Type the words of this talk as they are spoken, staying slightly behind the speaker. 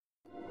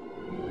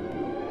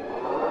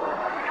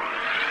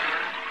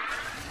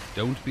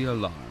Don't be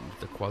alarmed.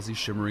 The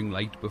quasi-shimmering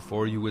light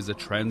before you is a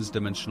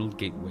trans-dimensional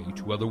gateway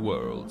to other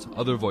worlds,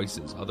 other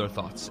voices, other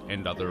thoughts,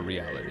 and other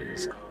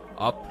realities.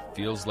 Up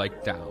feels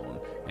like down,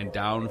 and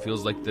down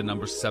feels like the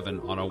number 7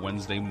 on a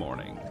Wednesday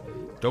morning.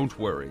 Don't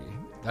worry.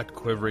 That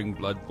quivering,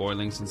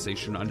 blood-boiling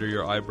sensation under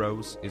your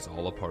eyebrows is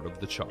all a part of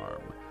the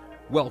charm.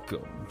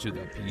 Welcome to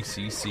the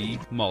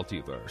PCC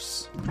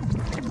Multiverse.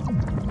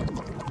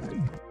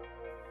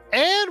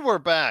 And we're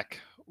back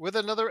with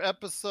another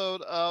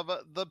episode of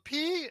the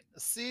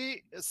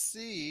PCC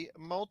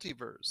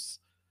Multiverse.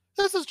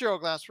 This is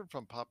Gerald Glassford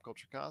from Pop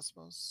Culture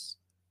Cosmos,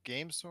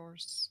 Game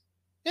Source,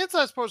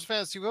 Inside Sports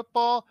Fantasy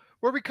Football,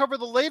 where we cover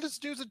the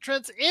latest news and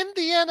trends in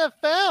the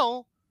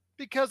NFL,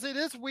 because it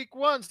is week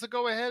 1, so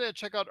go ahead and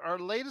check out our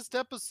latest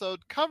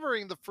episode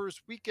covering the first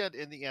weekend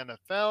in the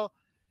NFL.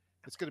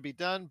 It's going to be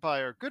done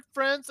by our good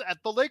friends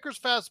at the Lakers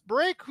Fast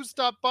Break, who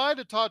stopped by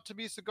to talk to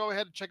me. So go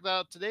ahead and check that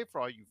out today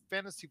for all you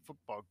fantasy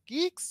football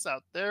geeks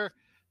out there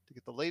to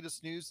get the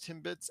latest news,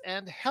 tidbits,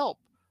 and help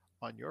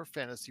on your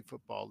fantasy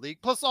football league.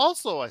 Plus,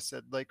 also, I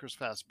said Lakers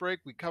Fast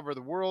Break. We cover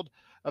the world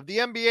of the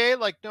NBA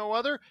like no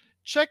other.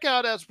 Check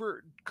out, as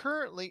we're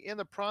currently in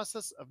the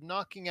process of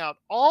knocking out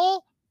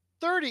all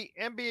 30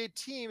 NBA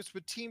teams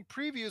with team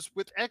previews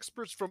with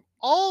experts from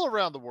all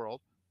around the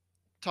world,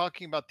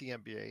 talking about the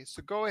NBA.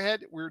 So go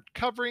ahead. We're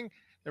covering,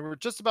 and we're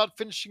just about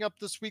finishing up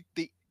this week,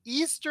 the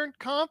Eastern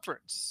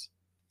Conference.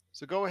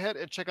 So go ahead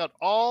and check out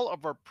all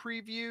of our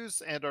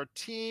previews and our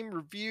team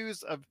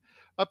reviews of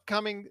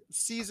upcoming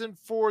season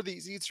for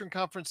these Eastern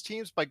Conference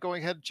teams by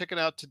going ahead and checking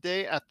it out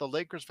today at the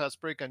Lakers Fast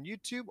Break on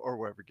YouTube or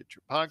wherever you get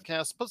your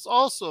podcasts. Plus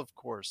also, of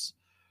course,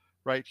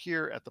 right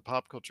here at the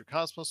Pop Culture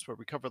Cosmos, where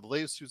we cover the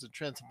latest news and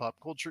trends in pop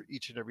culture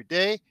each and every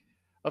day.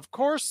 Of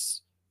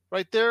course,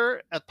 right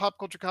there at Pop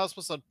Culture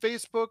Cosmos on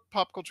Facebook,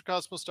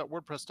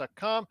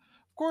 popculturecosmos.wordpress.com.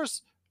 Of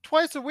course,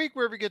 twice a week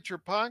wherever you get your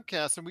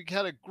podcasts. And we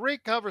had a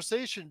great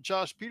conversation,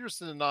 Josh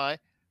Peterson and I,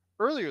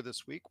 earlier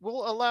this week.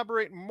 We'll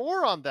elaborate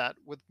more on that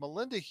with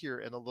Melinda here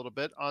in a little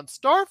bit on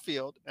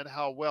Starfield and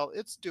how well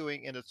it's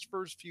doing in its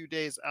first few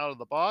days out of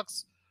the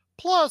box.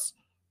 Plus,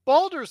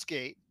 Baldur's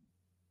Gate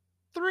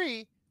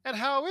 3 and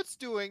how it's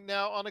doing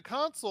now on a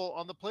console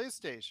on the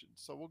PlayStation.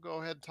 So we'll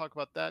go ahead and talk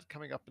about that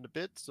coming up in a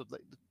bit. So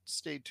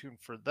stay tuned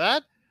for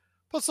that.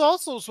 Plus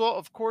also as well,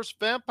 of course,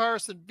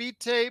 Vampires and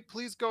Vitae.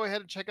 Please go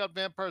ahead and check out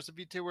Vampires and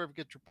Vitae wherever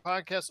you get your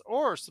podcasts,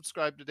 or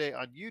subscribe today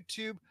on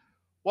YouTube.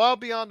 While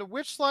Beyond the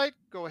Witchlight,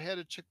 go ahead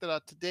and check that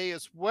out today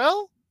as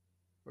well,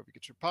 wherever you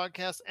get your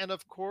podcasts. And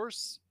of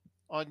course,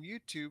 on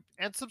YouTube.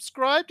 And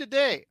subscribe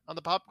today on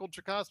the Pop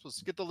Culture Cosmos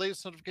to get the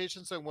latest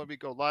notifications on when we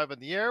go live on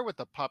the air with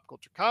the Pop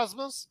Culture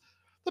Cosmos,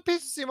 the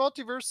PCC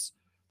Multiverse,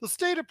 the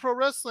State of Pro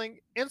Wrestling,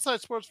 Inside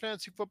Sports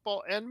Fantasy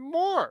Football, and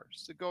more.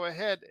 So go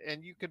ahead,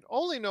 and you can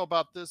only know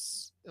about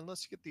this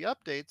unless you get the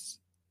updates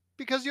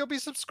because you'll be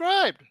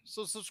subscribed.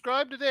 So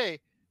subscribe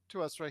today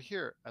to us right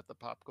here at the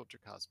Pop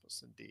Culture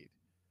Cosmos, indeed.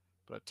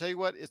 But I'll tell you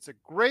what, it's a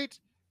great,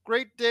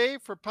 great day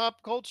for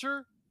pop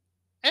culture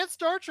and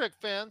Star Trek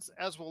fans,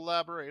 as we'll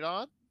elaborate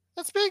on.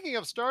 And speaking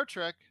of Star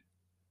Trek,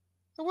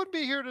 I wouldn't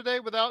be here today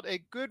without a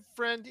good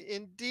friend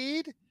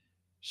indeed.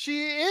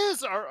 She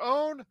is our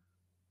own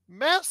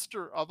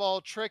master of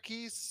all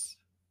Trekkies.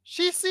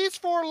 She sees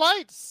 4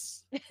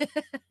 lights.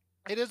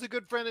 It is a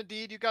good friend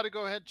indeed. You got to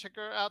go ahead and check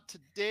her out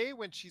today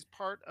when she's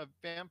part of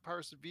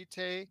Vampires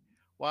Vitae,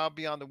 Wild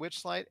Beyond the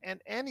Witchlight,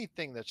 and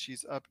anything that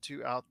she's up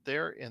to out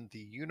there in the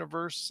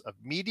universe of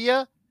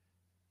media.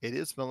 It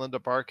is Melinda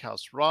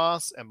Barkhouse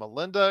Ross. And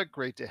Melinda,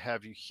 great to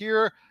have you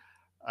here.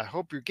 I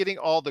hope you're getting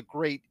all the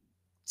great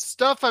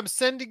stuff I'm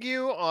sending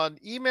you on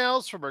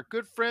emails from our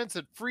good friends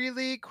at Free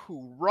League,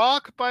 who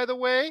rock, by the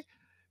way.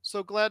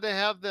 So glad to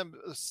have them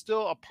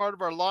still a part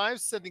of our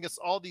lives, sending us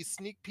all these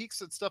sneak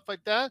peeks and stuff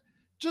like that.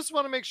 Just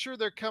want to make sure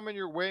they're coming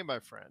your way, my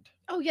friend.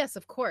 Oh, yes,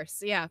 of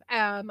course. Yeah.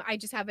 I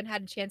just haven't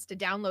had a chance to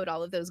download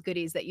all of those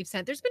goodies that you've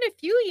sent. There's been a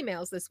few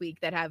emails this week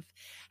that have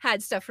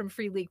had stuff from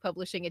Free League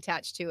Publishing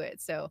attached to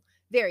it. So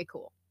very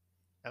cool.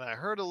 And I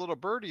heard a little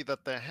birdie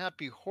that the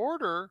Happy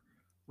Hoarder,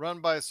 run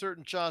by a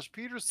certain Josh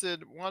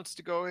Peterson, wants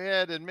to go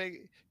ahead and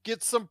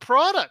get some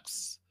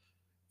products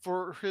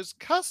for his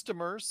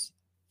customers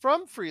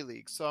from Free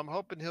League. So I'm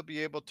hoping he'll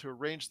be able to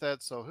arrange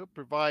that. So he'll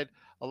provide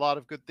a lot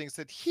of good things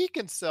that he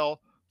can sell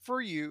for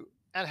you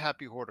at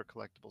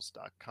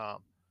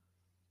happyhoardercollectibles.com.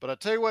 But I'll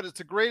tell you what, it's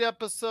a great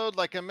episode.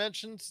 Like I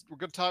mentioned, we're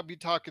going to be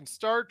talking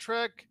Star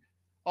Trek.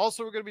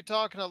 Also, we're going to be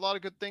talking a lot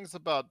of good things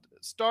about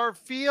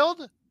Starfield.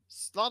 A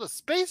lot of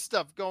space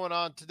stuff going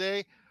on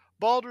today.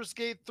 Baldur's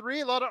Gate 3,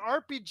 a lot of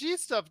RPG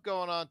stuff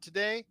going on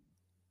today.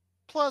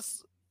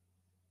 Plus,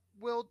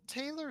 will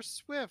Taylor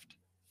Swift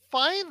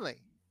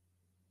finally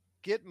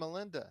get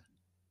Melinda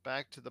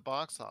back to the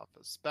box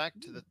office, back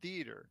to the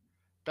theater,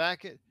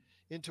 back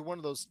into one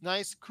of those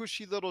nice,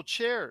 cushy little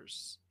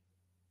chairs?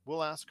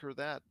 We'll ask her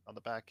that on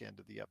the back end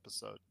of the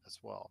episode as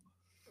well.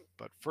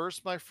 But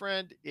first, my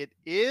friend, it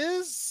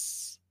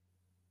is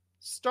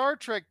Star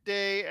Trek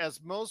Day,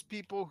 as most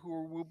people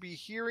who will be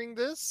hearing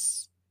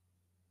this,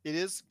 it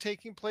is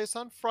taking place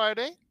on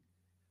Friday.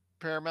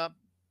 Paramount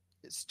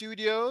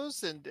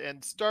Studios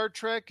and Star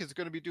Trek is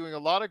going to be doing a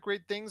lot of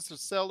great things. They're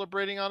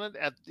celebrating on it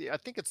at I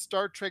think it's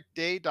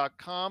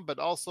StarTrekDay.com, but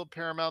also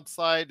Paramount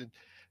side, and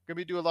going to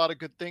be doing a lot of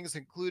good things,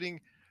 including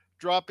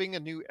dropping a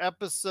new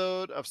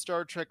episode of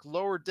Star Trek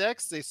Lower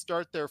Decks. They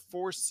start their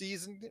fourth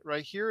season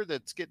right here.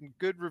 That's getting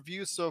good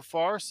reviews so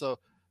far. So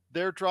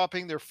they're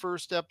dropping their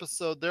first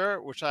episode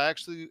there, which I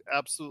actually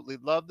absolutely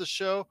love the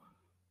show.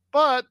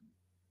 But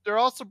they're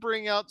also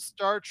bringing out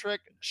Star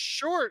Trek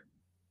short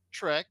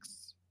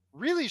treks,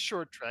 really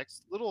short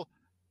treks, little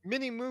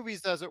mini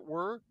movies, as it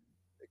were.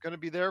 They're going to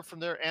be there from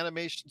their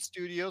animation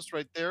studios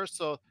right there.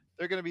 So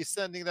they're going to be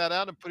sending that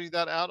out and putting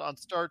that out on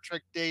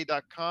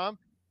StarTrekDay.com.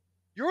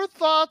 Your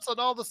thoughts on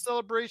all the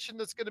celebration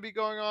that's going to be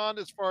going on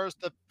as far as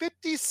the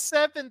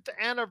 57th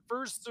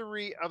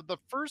anniversary of the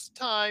first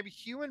time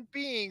human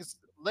beings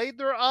laid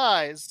their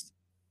eyes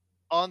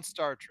on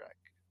Star Trek?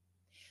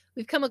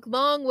 We've come a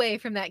long way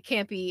from that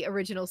campy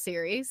original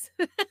series.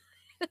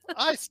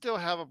 I still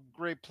have a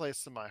great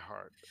place in my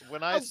heart.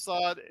 When I Oh,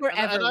 saw it,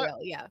 forever will,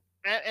 yeah.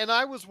 and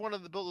I was one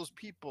of those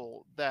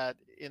people that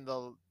in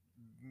the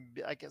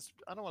I guess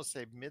I don't want to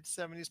say mid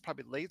 70s,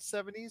 probably late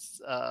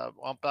 70s,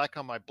 on back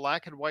on my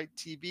black and white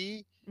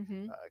TV,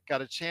 Hmm.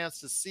 got a chance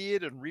to see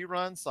it in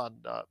reruns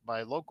on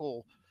my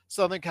local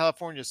Southern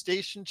California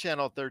station,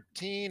 Channel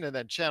 13, and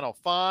then Channel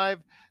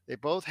 5. They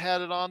both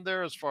had it on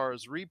there as far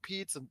as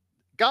repeats and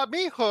got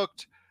me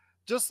hooked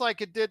just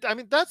like it did. I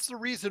mean, that's the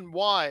reason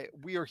why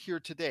we are here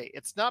today.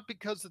 It's not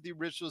because of the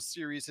original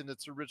series and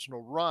its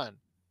original run.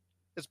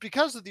 It's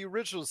because of the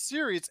original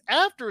series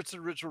after its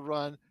original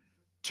run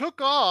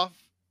took off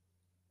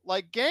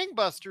like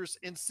gangbusters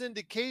in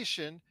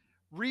syndication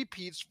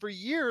repeats for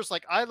years.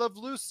 Like I Love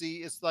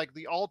Lucy is like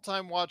the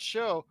all-time watch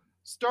show.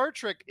 Star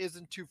Trek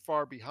isn't too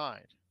far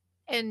behind.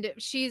 And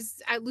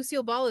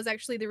Lucille Ball is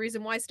actually the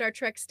reason why Star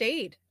Trek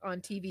stayed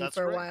on TV That's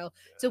for a right. while.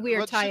 It's a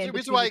weird But she's tie-in the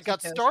reason between why the it two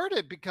got shows.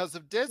 started because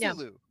of Yeah.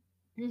 Desilu.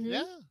 Hmm.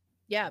 Yeah.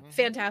 Yeah, Mhm.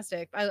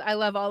 fantastic. I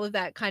love all of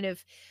that kind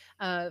of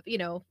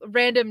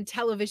random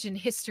television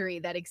history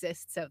that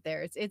exists out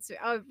there. It's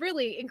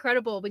really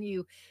incredible when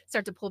you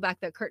start to pull back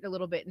that curtain a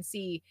little bit and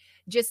see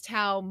just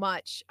how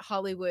much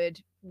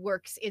Hollywood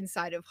works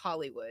inside of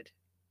Hollywood.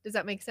 Does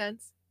that make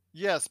sense?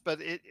 Yes, but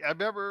I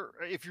remember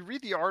if you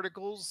read the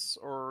articles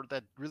or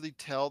that really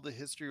tell the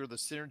history or the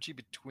synergy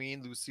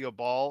between Lucille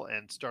Ball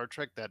and Star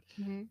Trek, that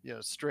Hmm.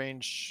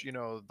 strange,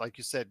 like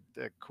you said,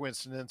 the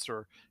coincidence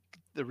or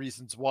the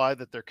reasons why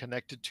that they're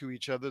connected to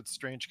each other, the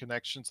strange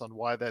connections on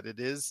why that it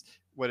is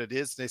what it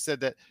is. They said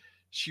that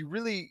she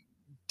really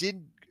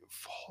didn't,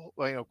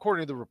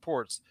 according to the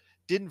reports,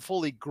 didn't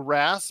fully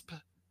grasp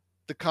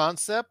the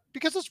concept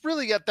because it's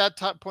really at that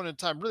time point in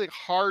time really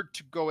hard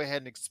to go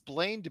ahead and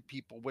explain to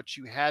people what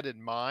you had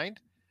in mind.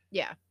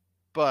 Yeah.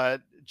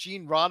 But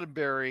Gene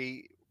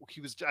Roddenberry,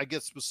 he was, I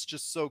guess, was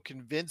just so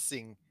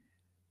convincing,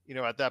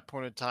 at that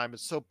point in time,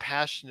 is so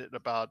passionate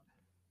about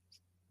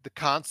the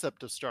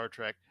concept of Star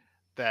Trek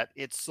that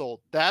it sold.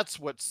 That's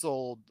what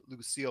sold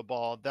Lucille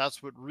Ball.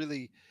 That's what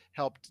really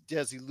helped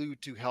Desilu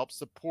to help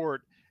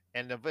support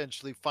and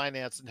eventually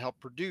finance and help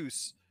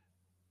produce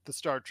the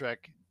Star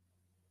Trek,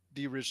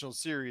 the original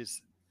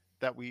series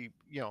that we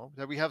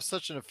have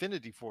such an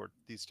affinity for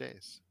these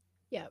days.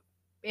 Yeah.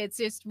 It's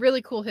just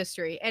really cool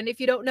history. And if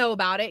you don't know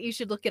about it, you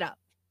should look it up.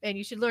 And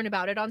you should learn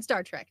about it on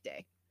Star Trek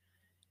Day.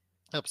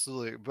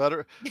 Absolutely.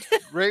 Better,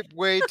 great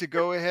way to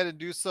go ahead and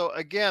do so.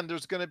 Again,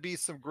 there's going to be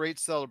some great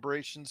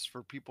celebrations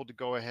for people to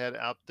go ahead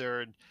out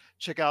there and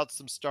check out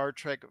some Star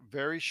Trek,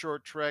 very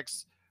short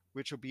treks,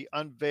 which will be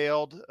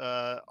unveiled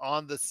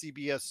on the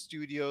CBS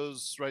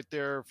studios right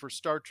there for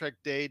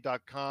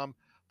StarTrekDay.com.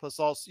 Plus,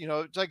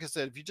 also, like I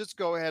said, if you just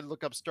go ahead and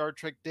look up Star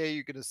Trek Day,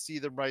 you're going to see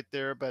them right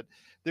there. But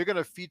they're going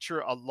to feature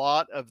a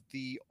lot of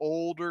the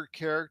older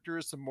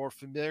characters, some more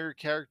familiar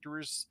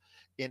characters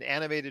in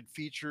animated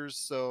features.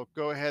 So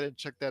go ahead and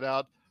check that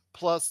out.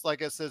 Plus,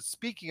 like I said,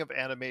 speaking of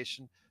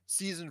animation,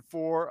 season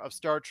 4 of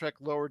Star Trek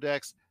Lower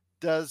Decks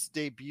does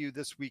debut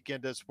this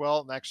weekend as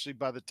well. And actually,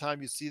 by the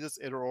time you see this,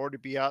 it'll already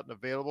be out and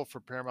available for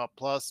Paramount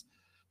Plus.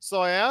 So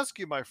I ask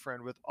you, my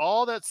friend, with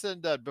all that said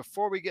and done,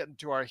 before we get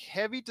into our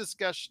heavy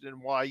discussion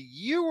and why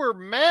you were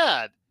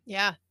mad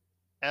Yeah.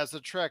 as a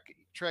Trekkie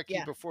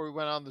Yeah. before we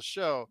went on the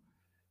show,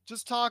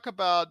 just talk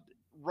about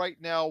right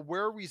now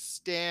where we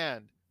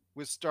stand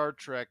with Star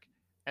Trek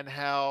and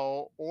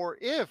how, or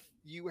if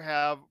you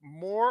have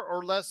more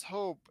or less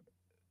hope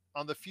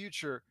on the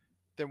future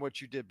than what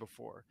you did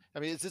before.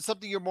 I mean, is it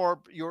something you're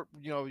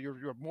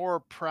more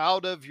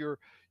proud of, you're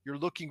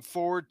looking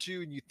forward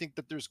to, and you think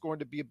that there's going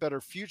to be a better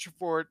future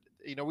for it?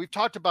 We've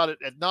talked about it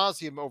ad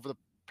nauseum over the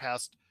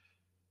past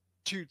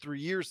 2-3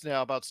 years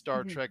now about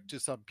Star Mhm. Trek to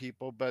some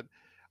people, but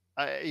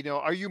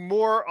are you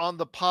more on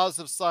the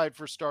positive side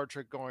for Star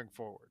Trek going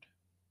forward?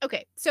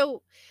 Okay.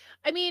 So,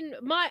 I mean,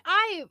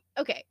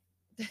 okay.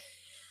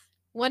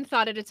 One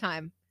thought at a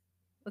time.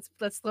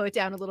 Let's slow it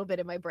down a little bit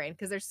in my brain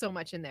because there's so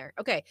much in there.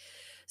 Okay.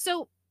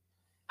 So,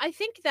 I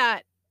think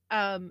that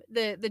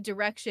the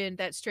direction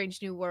that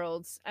Strange New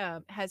Worlds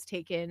has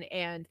taken,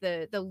 and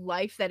the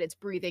life that it's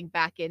breathing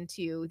back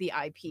into the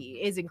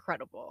IP is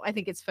incredible. I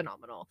think it's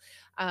phenomenal.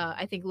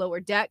 I think Lower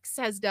Decks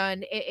has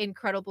done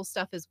incredible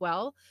stuff as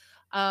well.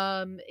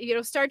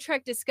 Star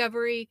Trek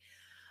Discovery,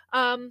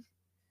 um,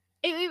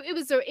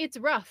 it's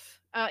rough.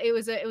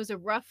 It was a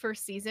rough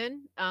first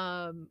season.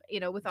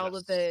 With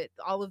Yes.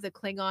 all of the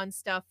Klingon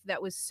stuff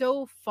that was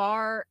so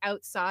far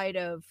outside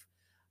of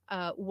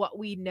what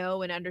we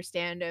know and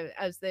understand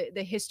as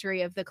the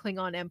history of the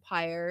Klingon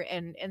Empire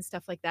and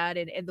stuff like that,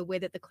 and the way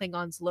that the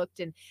Klingons looked,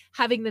 and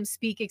having them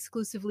speak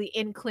exclusively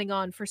in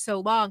Klingon for so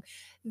long.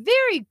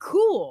 Very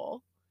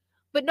cool,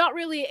 but not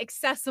really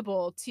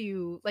accessible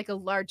to like a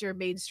larger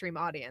mainstream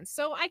audience.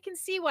 So I can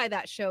see why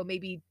that show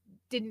maybe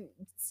didn't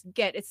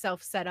get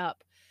itself set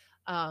up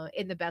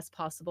in the best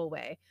possible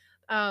way.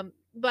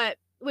 But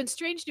when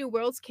Strange New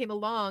Worlds came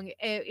along,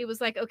 it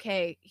was like,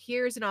 okay,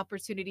 here's an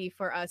opportunity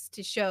for us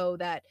to show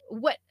that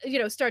what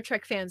Star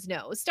Trek fans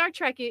know. Star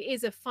Trek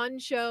is a fun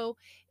show.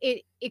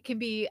 It can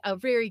be a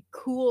very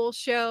cool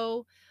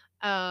show.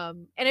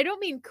 And I don't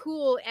mean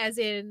cool as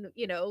in,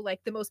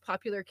 like the most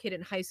popular kid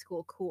in high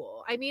school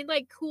cool. I mean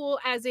like cool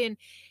as in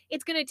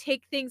it's going to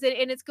take things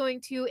and it's going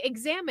to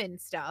examine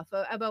stuff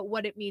about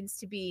what it means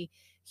to be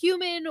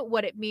human,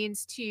 what it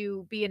means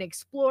to be an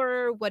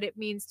explorer, what it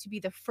means to be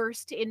the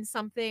first in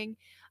something,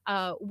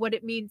 what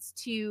it means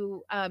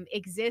to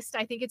exist.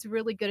 I think it's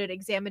really good at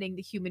examining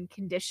the human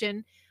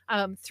condition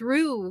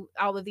through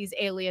all of these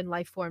alien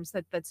life forms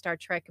that Star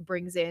Trek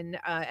brings in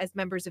as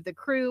members of the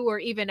crew, or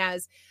even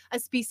as a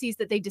species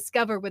that they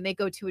discover when they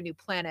go to a new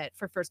planet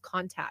for first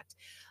contact.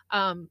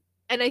 And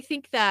I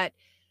think that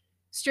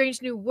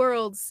Strange New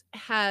Worlds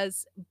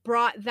has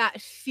brought that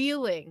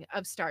feeling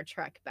of Star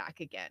Trek back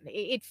again.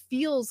 It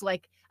feels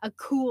like a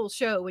cool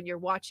show when you're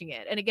watching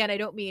it. And again, I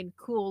don't mean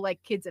cool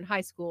like kids in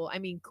high school. I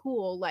mean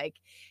cool like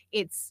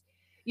it's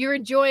you're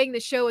enjoying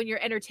the show and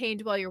you're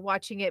entertained while you're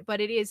watching it,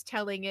 but it is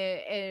telling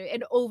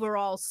an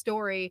overall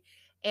story,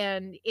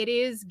 and it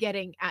is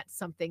getting at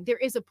something. There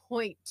is a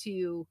point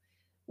to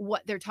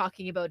what they're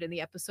talking about in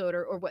the episode,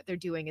 or what they're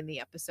doing in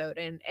the episode.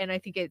 And I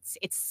think it's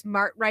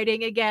smart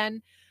writing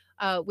again,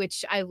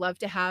 which I love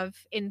to have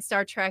in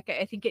Star Trek.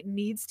 I think it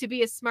needs to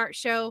be a smart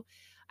show.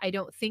 I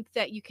don't think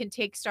that you can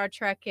take Star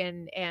Trek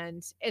and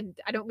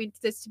I don't mean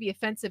this to be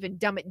offensive and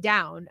dumb it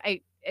down.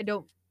 I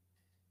don't.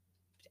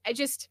 I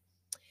just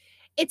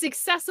it's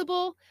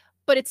accessible,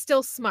 but it's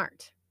still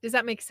smart. Does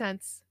that make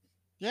sense?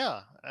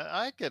 Yeah,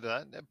 I get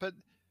that. But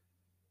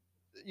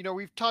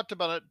we've talked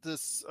about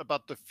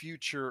about the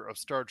future of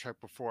Star Trek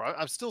before.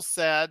 I'm still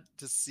sad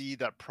to see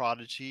that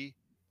Prodigy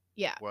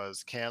Yeah.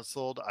 was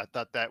canceled. I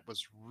thought that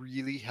was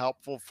really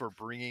helpful for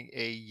bringing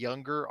a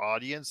younger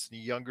audience and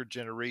a younger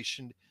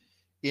generation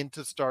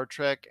into Star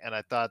Trek. And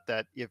I thought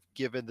that if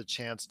given the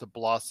chance to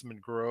blossom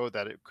and grow,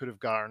 that it could have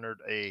garnered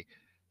a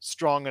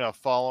strong enough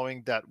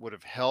following that would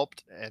have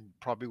helped and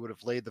probably would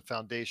have laid the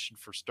foundation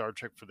for Star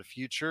Trek for the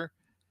future.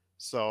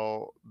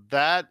 So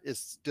that is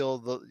still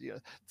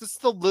this is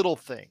the little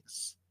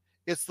things.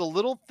 It's the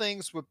little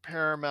things with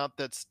Paramount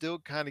that still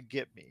kind of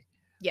get me.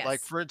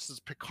 Like Yes. for instance,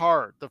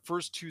 Picard, the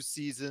first two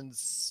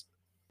seasons.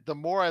 The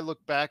more I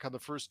look back on the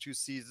first two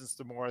seasons,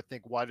 the more I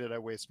think, why did I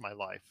waste my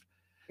life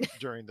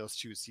during those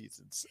two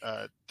seasons?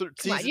 Come on,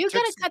 Season you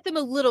took gotta cut them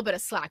a little bit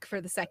of slack for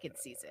the second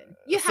season.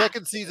 You have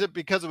second to. season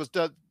because it was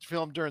done,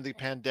 filmed during the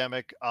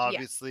pandemic. Yeah.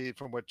 Obviously,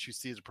 from what you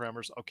see as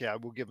parameters, okay, I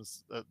will give them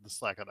the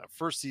slack on that.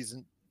 First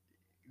season,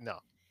 no,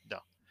 no.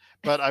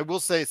 But I will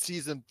say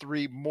season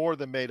three more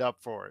than made up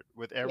for it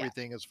with Yeah.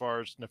 everything as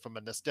far as from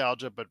a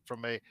nostalgia, but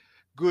from a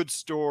good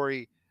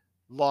story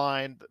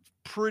line,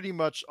 pretty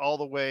much all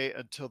the way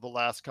until the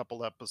last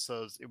couple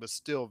episodes. It was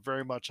still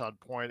very much on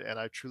point, and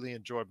I truly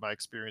enjoyed my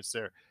experience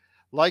there.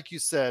 Like you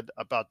said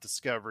about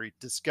Discovery,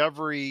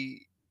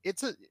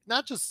 it's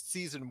not just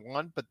season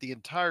one, but the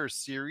entire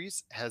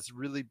series has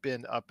really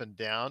been up and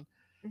down.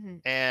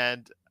 Mhm.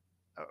 And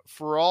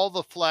for all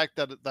the flack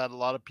that a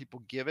lot of people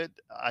give it,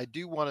 I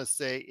do want to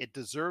say it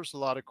deserves a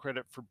lot of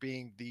credit for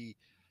being the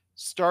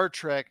Star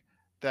Trek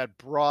that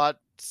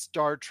brought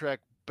Star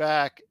Trek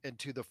back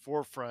into the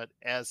forefront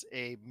as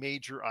a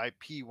major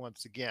IP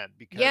once again.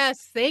 Because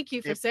Yes, thank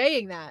you for if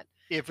saying that.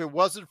 if it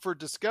wasn't for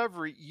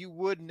Discovery, you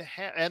wouldn't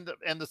have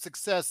and the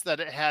success that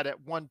it had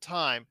at one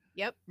time,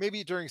 Yep.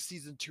 maybe during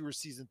season two or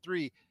season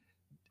three,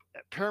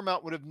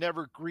 Paramount would have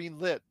never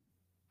greenlit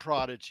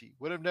Prodigy,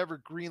 would have never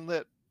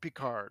greenlit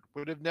Picard,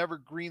 would have never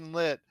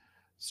greenlit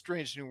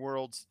Strange New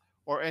Worlds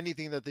or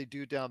anything that they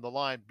do down the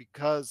line,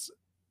 because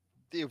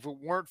if it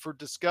weren't for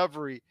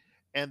Discovery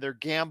and their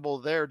gamble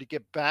there to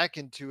get back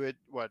into it,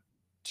 what,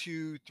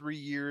 2, 3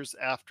 years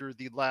after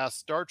the last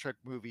Star Trek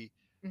movie,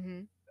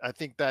 Mhm. I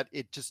think that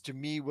it just to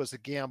me was a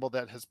gamble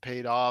that has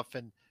paid off.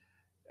 And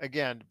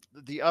again,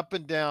 the up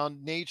and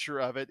down nature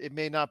of it, it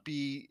may not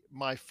be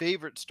my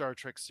favorite Star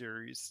Trek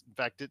series. In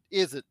fact, it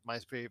isn't my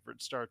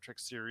favorite Star Trek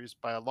series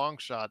by a long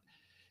shot.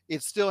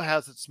 It still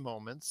has its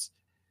moments.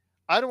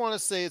 I don't want to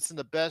say it's in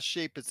the best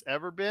shape it's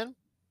ever been,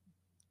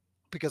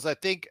 because I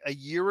think a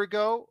year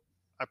ago,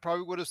 I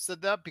probably would have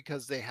said that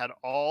because they had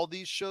all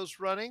these shows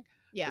running.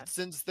 Yeah. But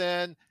since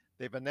then,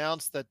 they've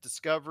announced that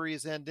Discovery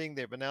is ending.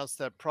 They've announced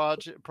that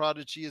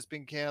Prodigy has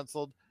been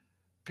canceled.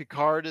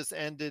 Picard has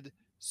ended.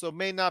 So it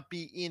may not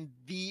be in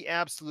the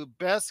absolute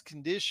best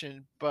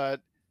condition, but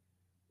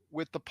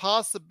with the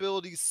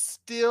possibility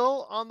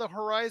still on the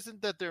horizon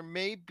that there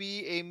may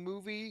be a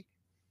movie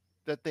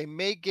that they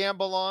may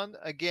gamble on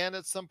again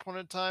at some point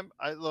in time.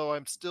 Though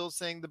I'm still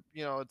saying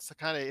it's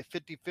kind of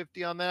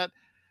 50-50 on that.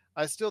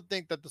 I still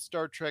think that the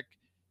Star Trek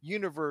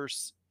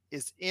universe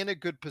is in a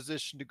good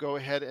position to go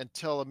ahead and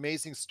tell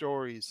amazing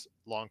stories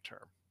long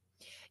term.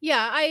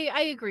 Yeah,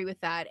 I agree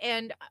with that.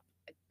 And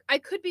I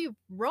could be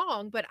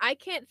wrong, but I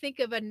can't think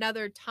of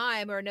another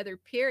time or another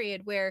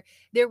period where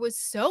there was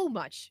so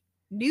much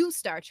new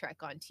Star Trek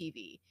on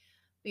TV.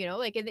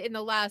 Like in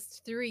the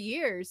last 3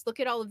 years,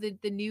 look at all of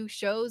the new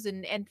shows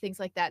and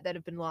things like that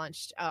have been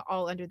launched,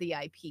 all under the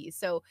IP.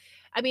 So,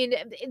 I mean,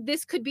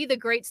 this could be the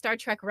great Star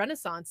Trek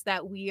renaissance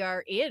that we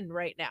are in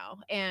right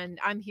now, and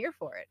I'm here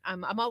for it.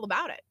 I'm all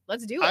about it.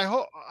 Let's do it.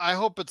 I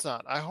hope it's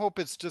not. I hope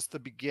it's just the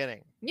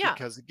beginning Yeah.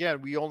 because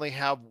again, we only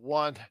have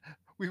one.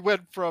 We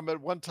went from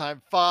at one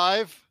time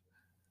five,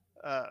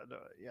 no,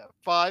 yeah,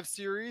 five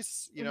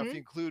series. If Hmm. you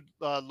include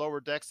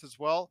Lower Decks as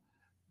well,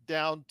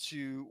 down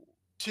to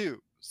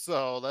two.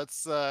 So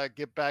let's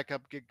get back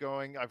up, get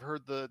going. I've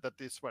heard that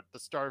the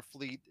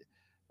Starfleet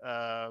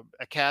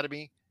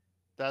Academy,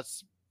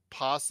 that's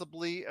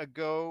possibly a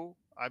go.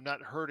 I've not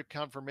heard a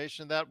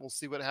confirmation of that. We'll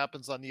see what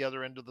happens on the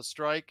other end of the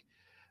strike.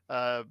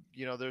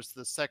 There's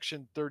the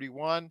Section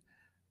 31.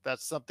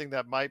 That's something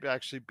that might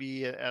actually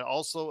be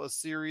also a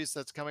series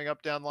that's coming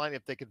up down the line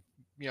if they could,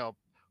 you know,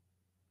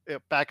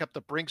 back up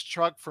the Brinks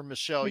truck from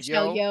Michelle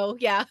Michelle Yeoh. Yeoh,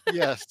 yeah.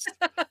 Yes.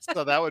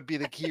 So that would be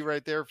the key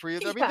right there for you.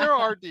 I mean, Yeah. there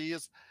are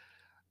ideas.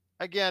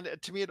 Again,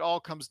 to me, it all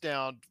comes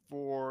down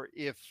for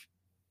if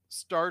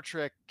Star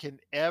Trek can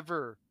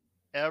ever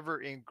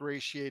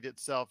ingratiate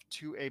itself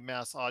to a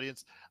mass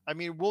audience. I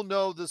mean, we'll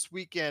know this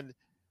weekend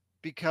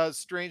because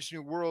Strange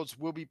New Worlds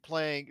will be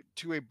playing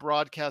to a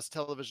broadcast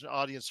television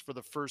audience for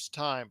the first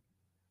time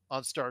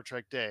on Star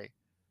Trek Day.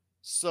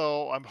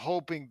 So I'm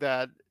hoping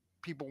that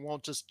people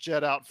won't just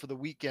jet out for the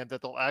weekend,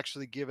 that they'll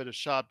actually give it a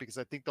shot because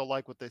I think they'll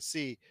like what they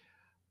see.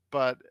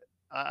 But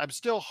I'm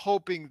still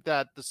hoping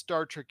that the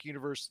Star Trek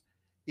universe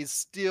is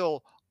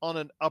still on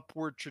an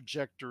upward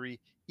trajectory,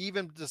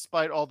 even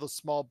despite all the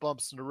small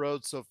bumps in the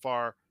road so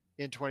far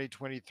in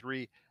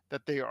 2023,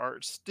 that they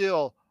are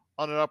still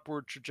on an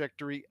upward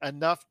trajectory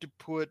enough to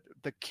put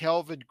the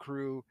Kelvin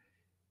crew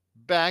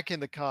back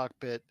in the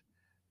cockpit,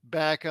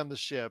 back on the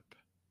ship,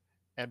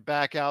 and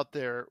back out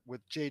there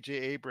with J.J.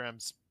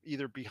 Abrams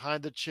either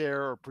behind the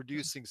chair or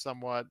producing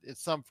somewhat in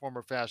some form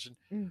or fashion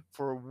Mm.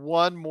 for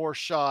one more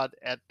shot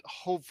at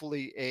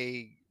hopefully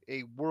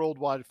a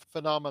worldwide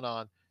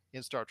phenomenon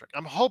in Star Trek.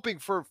 I'm hoping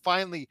for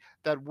finally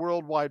that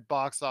worldwide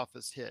box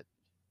office hit.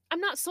 I'm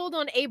not sold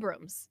on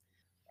Abrams.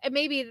 And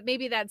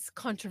maybe that's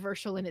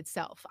controversial in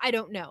itself. I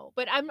don't know,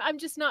 but I'm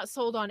just not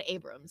sold on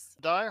Abrams.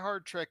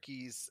 Die-hard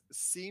Trekkies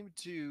seem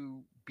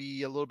to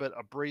be a little bit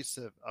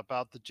abrasive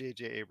about the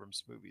J.J.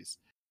 Abrams movies.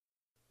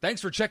 Thanks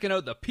for checking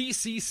out the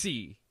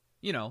PCC,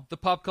 the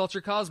Pop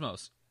Culture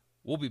Cosmos.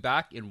 We'll be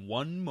back in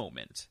one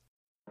moment.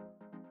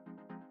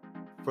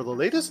 For the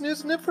latest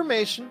news and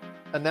information,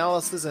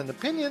 analysis and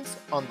opinions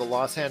on the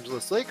Los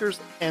Angeles Lakers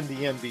and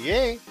the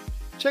NBA,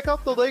 check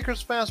out the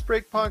Lakers Fast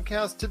Break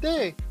podcast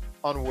today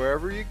on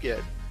wherever you get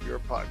your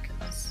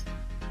podcasts.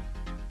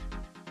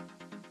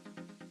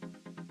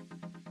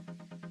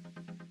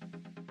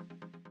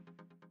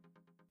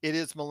 It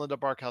is Melinda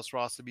Barkhouse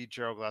Ross and me,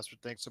 Gerald Glassford.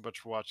 Thanks so much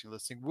for watching and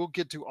listening. We'll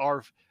get to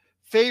our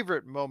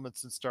favorite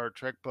moments in Star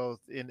Trek,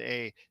 both in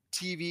a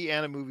TV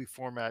and a movie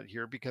format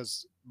here,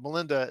 because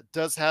Melinda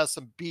does have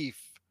some beef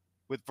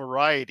with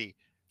Variety,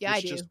 Yeah, I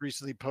which do. just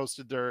recently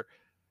posted their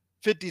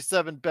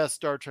 57 best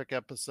Star Trek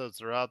episodes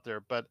that are out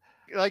there. But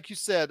like you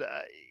said,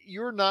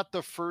 you're not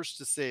the first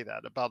to say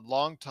that about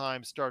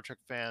longtime Star Trek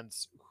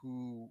fans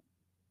who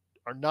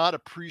are not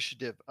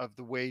appreciative of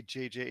the way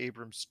J.J.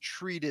 Abrams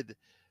treated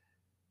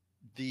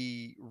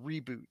the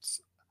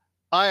reboots.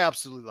 I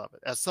absolutely love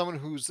it. As someone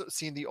who's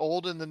seen the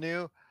old and the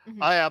new,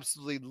 Mhm. I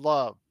absolutely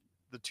love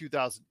the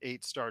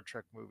 2008 Star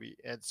Trek movie.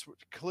 It's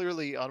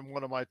clearly on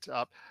one of my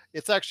top.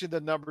 It's actually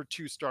the number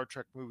 2 Star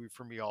Trek movie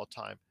for me all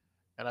time.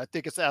 And I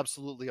think it's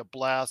absolutely a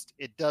blast.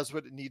 It does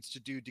what it needs to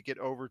do to get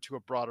over to a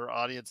broader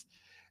audience.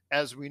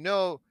 As we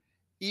know,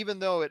 even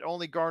though it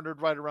only garnered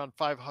right around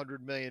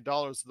 $500 million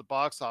at the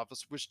box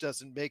office, which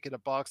doesn't make it a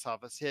box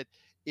office hit,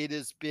 it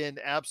has been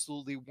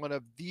absolutely one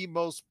of the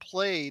most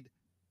played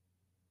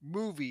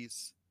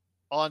movies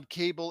on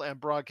cable and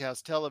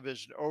broadcast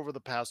television over the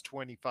past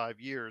 25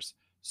 years.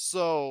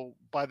 So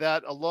by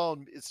that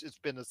alone, it's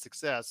been a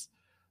success.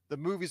 The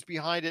movies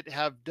behind it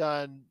have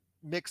done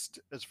mixed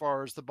as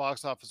far as the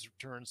box office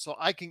returns. So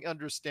I can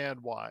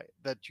understand why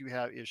that you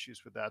have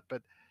issues with that.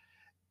 But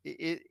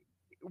it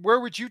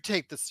where would you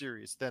take the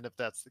series then if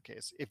that's the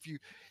case? If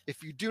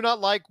you do not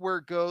like where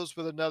it goes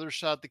with another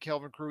shot at the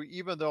Kelvin crew,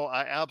 even though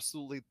I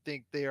absolutely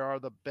think they are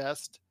the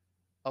best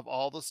of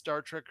all the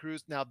Star Trek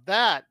crews. Now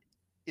that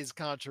is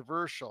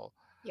controversial.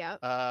 Yep.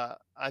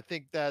 I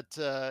think that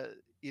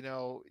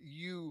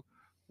you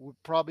would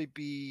probably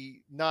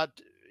be not,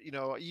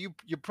 you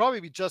probably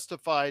be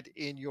justified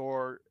in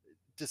your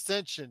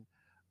dissension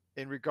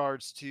in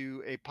regards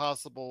to a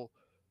possible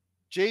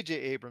J.J.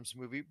 Abrams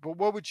movie. But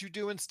what would you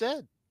do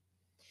instead?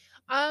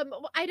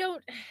 I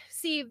don't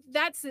see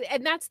that's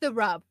the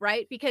rub,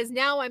 right? Because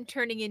now I'm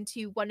turning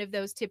into one of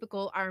those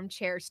typical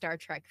armchair Star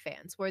Trek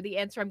fans where the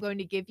answer I'm going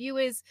to give you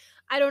is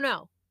I don't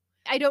know.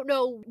 I don't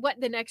know what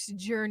the next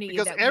journey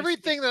Because that we should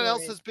everything that explore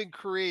else is. has been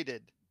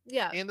created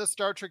Yeah. in the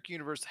Star Trek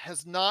universe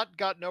has not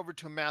gotten over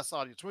to a mass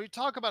audience. When we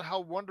talk about how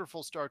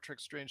wonderful Star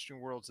Trek Strange New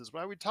Worlds is,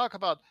 when we talk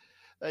about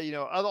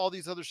all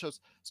these other shows,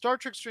 Star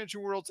Trek Strange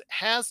New Worlds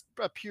has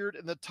appeared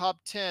in the top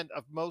 10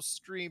 of most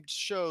streamed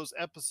shows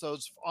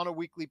episodes on a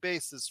weekly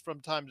basis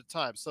from time to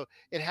time. So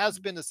it has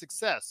Mhm. been a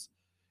success.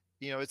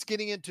 It's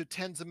getting into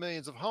tens of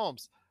millions of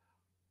homes,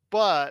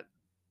 but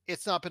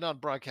it's not been on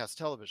broadcast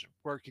television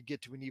where it could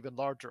get to an even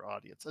larger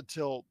audience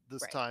until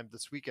this Right. time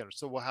this weekend.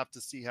 So we'll have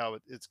to see how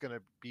it's going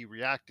to be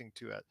reacting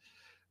to it.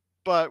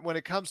 But when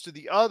it comes to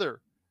the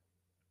other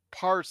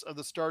parts of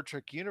the Star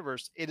Trek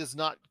universe, it has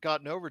not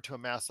gotten over to a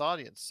mass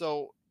audience.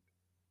 So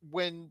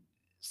when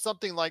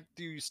something like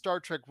the Star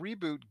Trek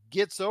reboot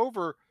gets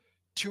over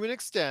to an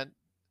extent,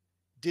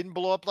 didn't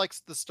blow up like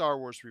the Star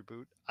Wars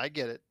reboot. I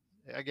get it.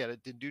 I get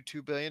it. Didn't do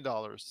 $2 billion,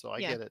 so I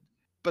Yeah. get it.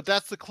 But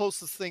that's the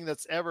closest thing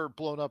that's ever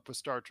blown up with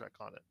Star Trek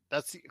on it.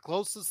 That's the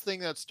closest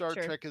thing that Star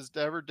Sure. Trek has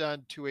ever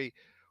done to a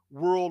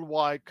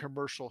worldwide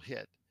commercial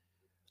hit.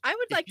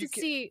 If you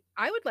can,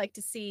 I would like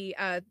to see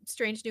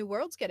Strange New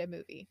Worlds get a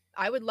movie.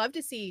 I would love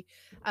to see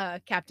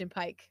Captain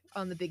Pike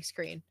on the big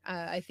screen.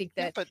 I think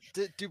yeah, that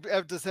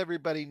but does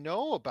everybody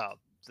know about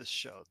this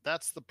show?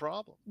 That's the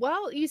problem.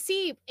 well, you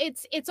see,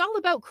 it's all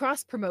about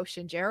cross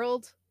promotion,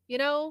 Gerald. You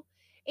know,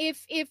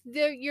 if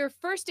your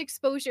first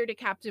exposure to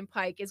Captain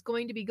Pike is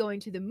going to be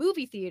going to the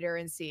movie theater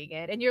and seeing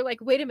it, and you're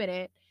like, wait a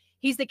minute,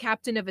 he's the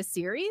captain of a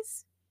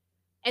series,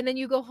 and then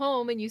you go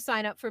home and you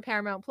sign up for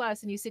Paramount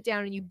Plus and you sit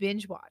down and you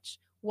binge watch.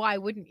 Why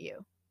wouldn't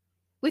you?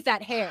 With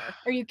that hair,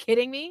 are you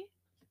kidding me?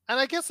 And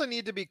I guess I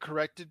need to be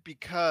corrected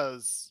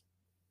because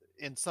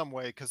in some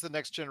way, because the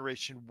Next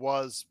Generation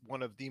was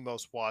one of the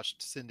most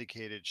watched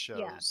syndicated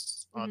Yeah.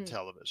 shows on Hmm.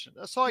 television.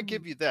 So I Hmm.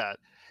 give you that.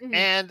 Hmm.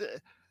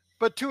 And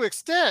but to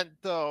extent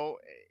though,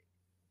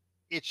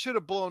 it should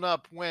have blown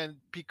up when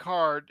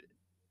Picard,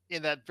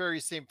 in that very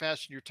same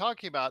fashion you're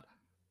talking about,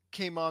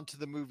 came onto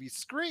the movie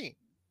screen.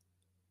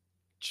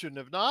 Shouldn't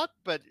have not,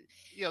 but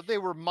they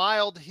were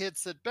mild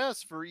hits at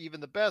best for even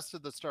the best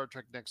of the Star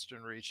Trek Next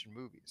Generation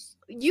movies.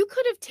 You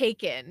could have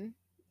taken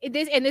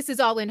this, and this is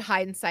all in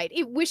hindsight,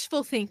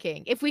 wishful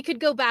thinking. If we could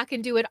go back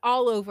and do it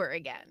all over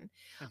again,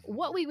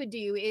 what Mhm. we would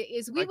do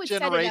is we Like would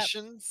set it up.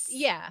 Generations.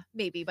 Yeah,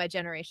 maybe by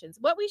generations.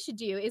 What we should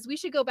do is we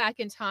should go back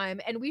in time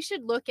and we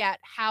should look at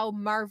how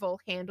Marvel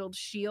handled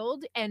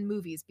Shield and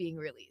movies being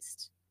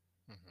released,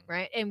 Mhm.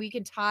 right? And we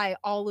can tie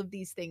all of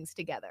these things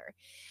together.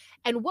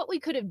 And what we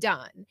could have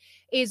done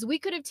is we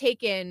could have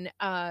taken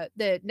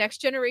the Next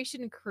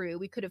Generation crew,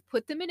 we could have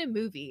put them in a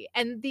movie,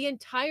 and the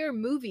entire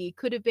movie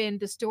could have been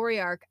the story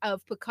arc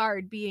of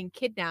Picard being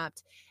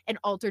kidnapped and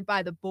altered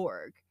by the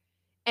Borg.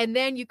 And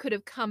then you could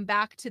have come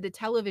back to the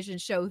television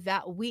show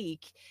that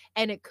week,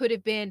 and it could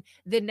have been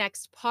the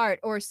next part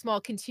or a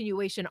small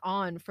continuation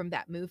on from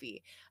that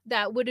movie.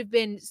 That would have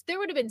been there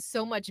would have been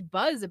so much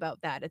buzz about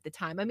that at the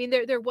time. I mean,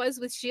 there was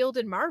with Shield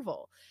and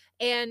Marvel,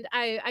 and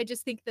I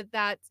just think that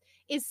that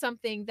is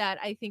something that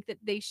I think that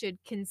they should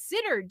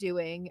consider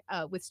doing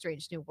with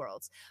Strange New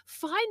Worlds.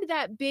 Find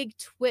that big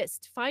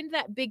twist, find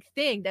that big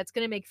thing that's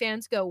going to make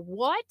fans go,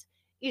 "What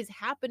is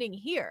happening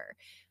here?"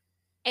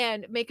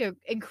 and make an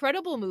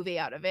incredible movie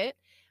out of it,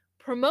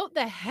 promote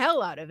the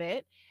hell out of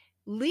it,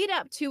 lead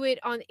up to it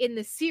on in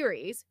the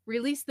series,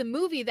 release the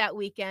movie that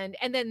weekend,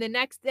 and then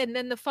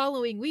the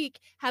following week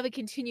have a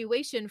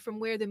continuation from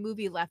where the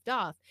movie left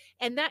off.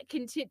 And that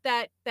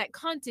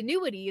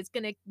continuity is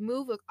going to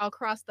move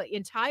across the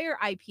entire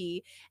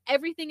IP.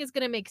 Everything is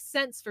going to make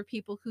sense for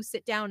people who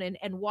sit down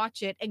and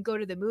watch it and go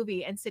to the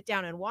movie and sit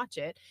down and watch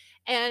it.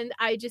 And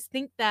I just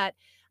think that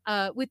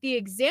with the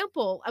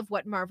example of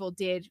what Marvel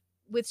did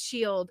with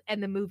Shield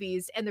and the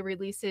movies and the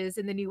releases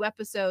and the new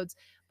episodes,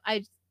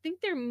 I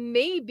think there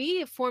may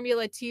be a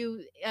formula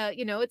to,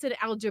 it's an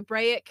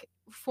algebraic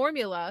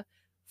formula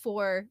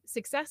for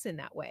success in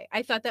that way.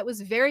 I thought that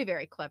was very,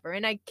 very clever,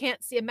 and I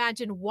can't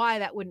imagine why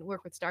that wouldn't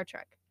work with Star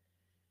Trek.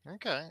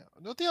 Okay.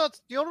 No,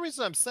 the only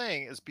reason I'm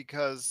saying is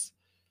because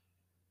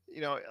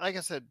like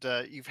I said,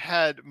 you've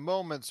had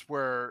moments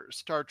where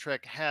Star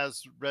Trek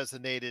has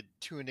resonated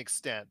to an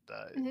extent.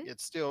 Hmm. It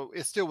still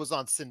was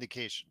on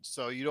syndication,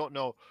 so you don't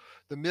know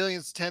the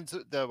millions, tens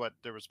of the what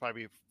there was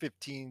probably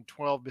 15,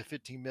 12 to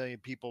 15 million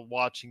people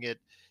watching it.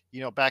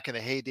 Back in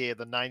the heyday of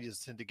the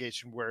 '90s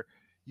syndication, where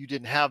you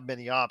didn't have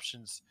many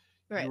options.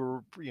 You Right.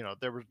 were,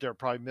 there were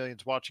probably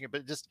millions watching it,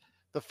 but just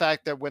the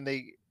fact that when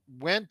they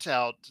went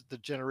out the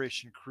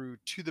Generation crew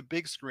to the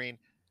big screen,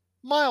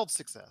 mild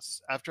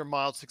success. After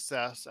mild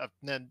success,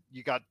 then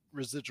you got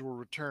residual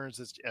returns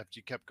as after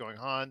you kept going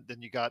on.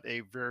 Then you got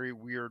a very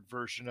weird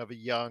version of a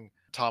young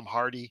Tom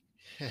Hardy.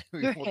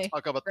 We won't Right.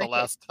 talk about the Right.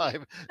 last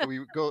time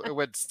it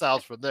went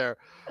south from there.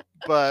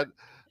 But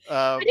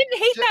I didn't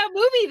hate j- that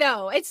movie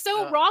though. It's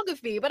so uh, wrong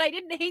of me, but I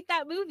didn't hate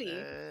that movie.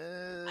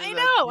 I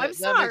know. I'm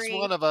that makes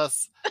one sorry. of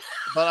us.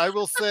 But I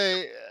will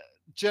say,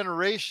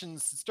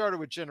 Generations, it started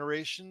with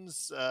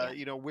Generations,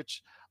 Yeah.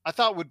 which I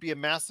thought would be a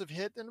massive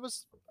hit, and it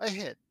was a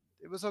hit.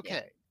 It was Yeah.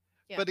 okay.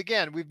 Yeah. But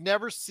again, we've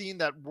never seen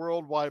that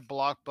worldwide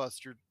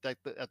blockbuster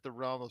at the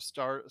realm of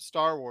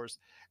Star Wars.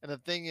 And the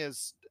thing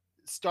is,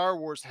 Star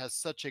Wars has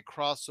such a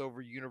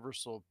crossover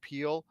universal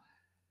appeal,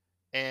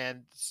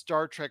 and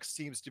Star Trek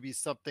seems to be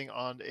something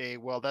on a,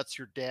 well, that's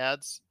your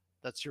dad's,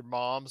 that's your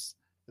mom's,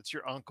 that's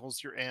your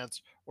uncle's, your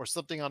aunts, or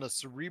something on a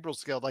cerebral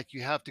scale. Like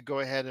you have to go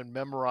ahead and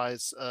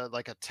memorize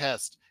like a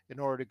test in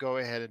order to go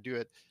ahead and do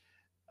it.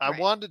 I Right.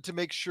 wanted to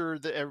make sure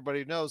that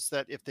everybody knows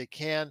that if they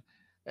can,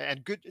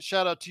 and good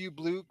shout out to you,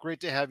 Blue. Great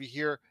to have you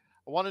here.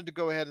 I wanted to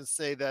go ahead and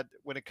say that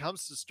when it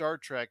comes to Star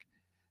Trek,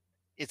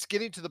 it's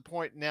getting to the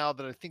point now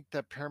that I think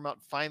that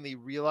Paramount finally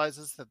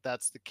realizes that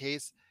that's the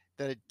case.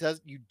 That it does,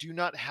 you do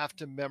not have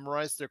to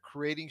memorize. They're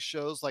creating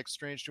shows like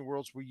Strange New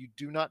Worlds where you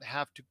do not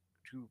have to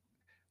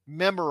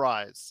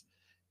memorize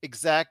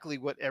exactly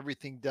what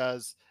everything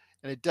does.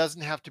 And it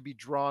doesn't have to be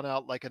drawn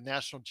out like a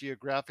National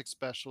Geographic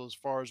special as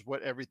far as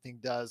what everything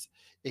does.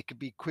 It can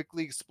be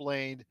quickly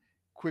explained,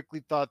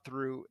 quickly thought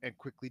through, and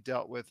quickly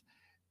dealt with.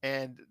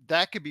 And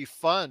that could be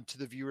fun to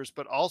the viewers,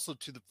 but also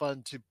to the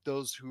fun to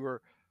those who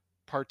are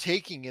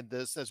partaking in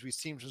this, as we've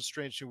seen from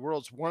Strange New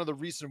Worlds. One of the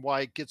reasons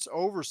why it gets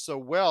over so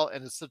well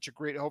and is such a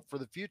great hope for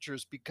the future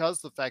is because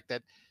the fact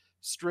that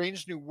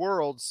Strange New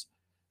Worlds,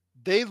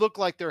 they look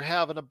like they're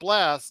having a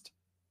blast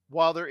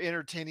while they're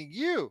entertaining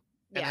you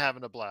and Yeah.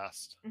 having a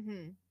blast.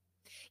 Hmm.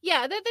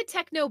 Yeah, the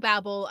techno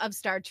babble of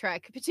Star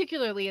Trek,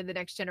 particularly in the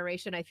Next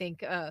Generation, I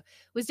think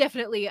was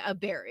definitely a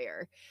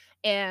barrier.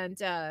 And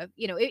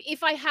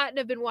if I hadn't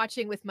have been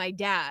watching with my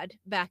dad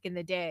back in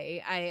the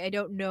day, I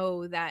don't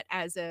know that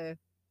as a,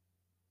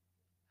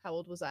 how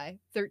old was I?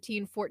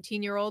 13,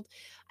 14-year old.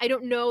 I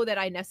don't know that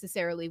I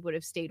necessarily would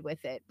have stayed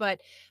with it.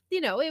 But,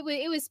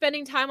 it was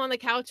spending time on the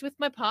couch with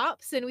my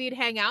pops, and we'd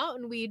hang out,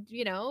 and we'd,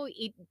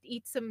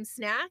 eat some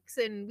snacks,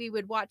 and we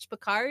would watch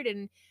Picard,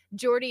 and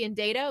Geordi and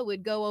Data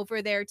would go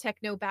over their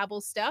techno babble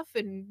stuff,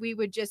 and we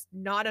would just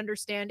not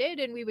understand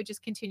it, and we would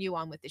just continue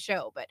on with the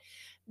show. But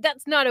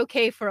that's not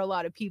okay for a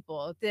lot of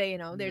people.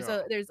 No. There's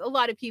a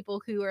lot of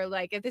people who are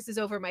like, if this is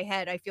over my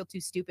head, I feel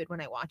too stupid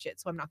when I watch it,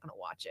 so I'm not going to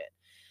watch it.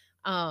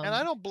 And I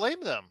Um, don't blame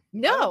them. I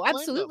no, don't blame them.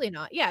 absolutely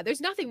not. Yeah,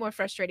 there's nothing more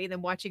frustrating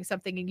than watching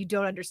something and you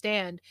don't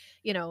understand,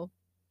 you know,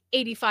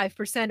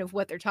 85% of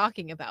what they're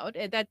talking about.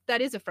 And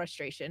that is a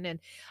frustration. And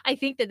I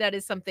think that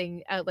is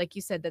something, like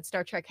you said, that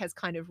Star Trek has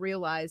kind of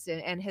realized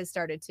and has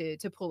started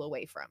to pull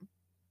away from.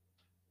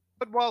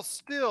 But while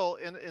still,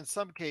 in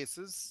some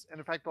cases, and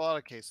in fact, a lot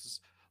of cases,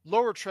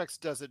 Lower Treks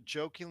does it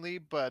jokingly,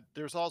 but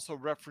there's also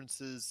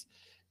references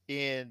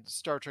in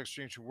Star Trek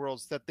Strange New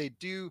Worlds that they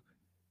do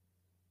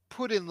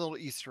put in little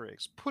Easter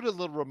eggs, put in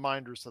little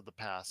reminders of the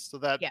past so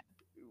that Yeah,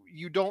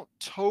 you don't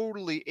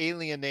totally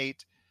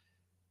alienate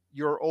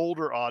your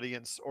older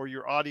audience or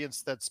your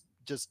audience that's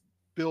just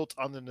built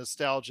on the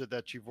nostalgia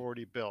that you've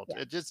already built.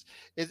 yeah.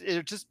 It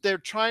just they're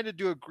trying to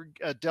do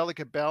a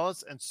delicate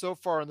balance, and so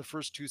far in the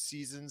first two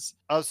seasons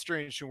of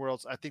Strange New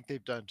Worlds, I think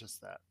they've done just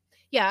that.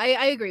 Yeah,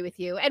 I agree with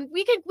you. And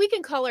we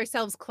can call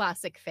ourselves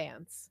classic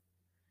fans.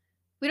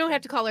 We don't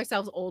have to call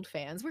ourselves old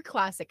fans. We're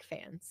classic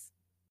fans.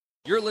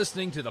 You're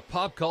listening to the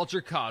Pop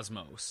Culture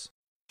Cosmos.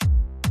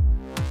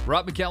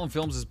 Rob McCallum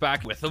Films is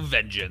back with a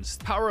vengeance.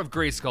 Power of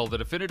Grayskull, the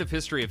definitive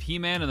history of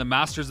He-Man and the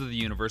Masters of the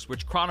Universe,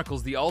 which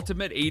chronicles the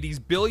ultimate 80s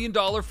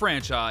billion-dollar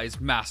franchise,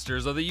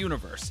 Masters of the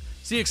Universe.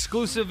 See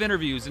exclusive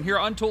interviews and hear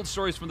untold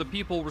stories from the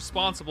people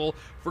responsible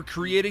for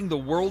creating the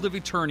world of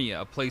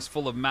Eternia, a place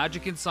full of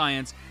magic and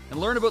science, and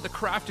learn about the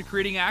craft of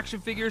creating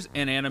action figures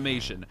and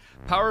animation.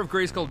 Power of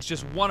Grayskull is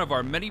just one of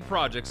our many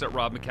projects at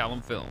Rob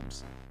McCallum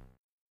Films.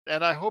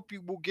 And I hope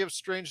you will give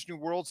Strange New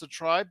Worlds a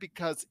try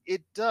because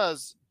it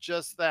does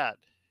just that.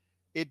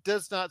 It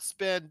does not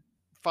spend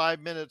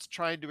 5 minutes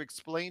trying to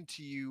explain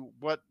to you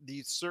what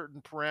these certain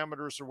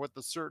parameters or what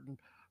the certain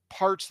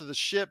parts of the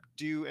ship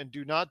do and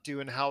do not do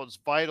and how it's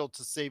vital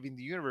to saving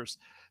the universe.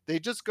 They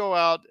just go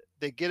out,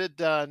 they get it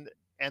done,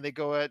 and they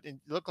go ahead and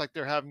look like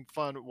they're having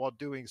fun while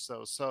doing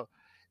so. So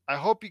I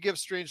hope you give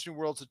Strange New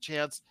Worlds a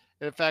chance.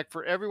 And in fact,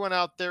 for everyone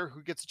out there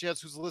who gets a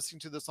chance, who's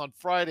listening to this on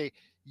Friday,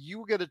 you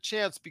will get a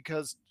chance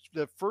because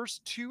the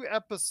first two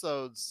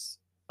episodes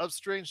of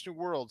Strange New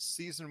Worlds,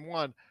 season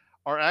one,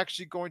 are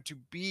actually going to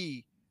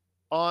be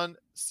on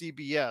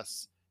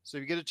CBS. So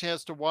if you get a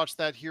chance to watch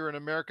that here in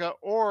America,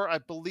 or I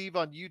believe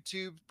on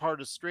YouTube,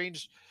 part of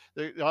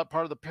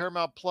part of the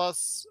Paramount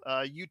Plus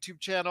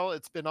YouTube channel,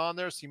 it's been on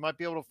there, so you might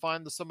be able to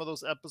find some of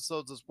those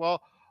episodes as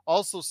well.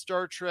 Also,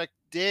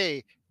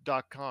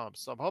 StarTrekDay.com.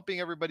 So I'm hoping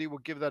everybody will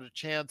give that a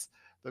chance.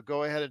 They'll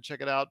go ahead and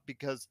check it out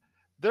because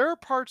There are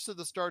parts of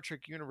the Star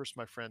Trek universe,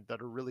 my friend,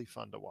 that are really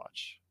fun to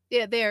watch.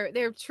 Yeah,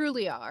 there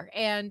truly are.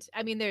 And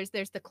I mean there's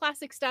the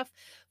classic stuff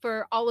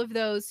for all of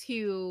those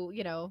who,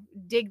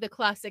 dig the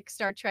classic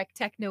Star Trek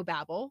techno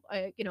babble.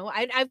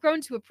 I've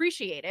grown to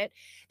appreciate it.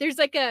 There's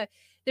like a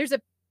there's a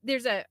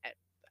there's a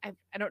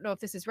I don't know if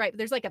this is right, but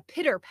there's like a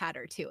pitter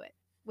patter to it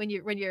when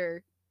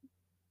you're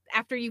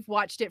after you've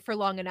watched it for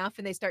long enough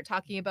and they start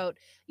talking about,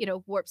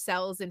 warp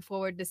cells and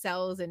forward to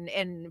cells and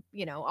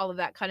all of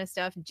that kind of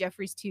stuff, and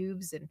Jeffrey's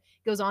tubes, and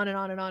goes on and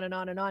on and on and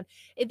on and on.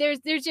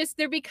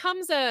 There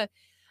becomes a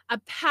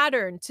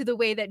pattern to the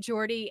way that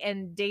Geordi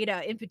and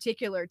Data in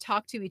particular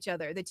talk to each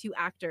other, the two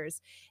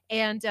actors.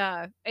 And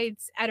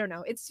it's I don't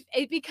know,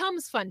 it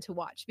becomes fun to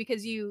watch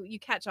because you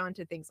catch on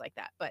to things like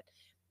that. But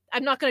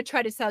I'm not going to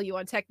try to sell you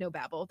on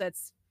technobabble.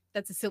 That's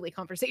a silly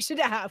conversation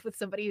to have with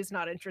somebody who's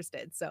not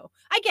interested. So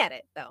I get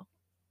it though.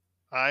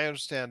 I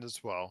understand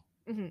as well.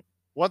 Hmm.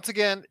 Once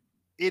again,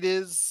 it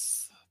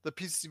is the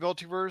PCC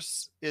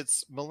Multiverse.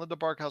 It's Melinda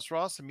Barkhouse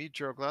Ross and me,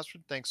 Gerald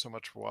Glassford. Thanks so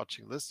much for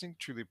watching, listening.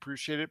 Truly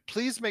appreciate it.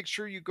 Please make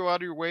sure you go out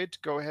of your way to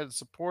go ahead and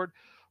support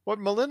what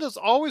Melinda's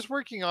always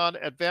working on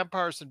at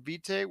Vampires and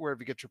Vitae,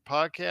 wherever you get your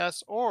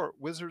podcasts, or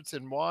Wizards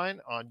and Wine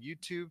on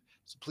YouTube.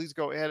 So please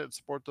go ahead and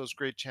support those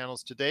great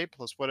channels today,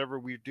 plus whatever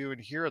we're doing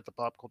here at the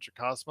Pop Culture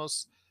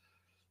Cosmos.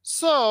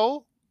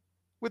 So,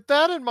 with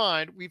that in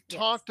mind, we've Yes.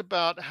 talked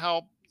about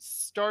how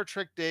Star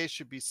Trek Day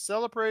should be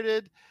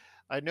celebrated.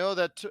 I know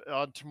that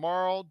on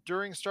tomorrow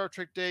during Star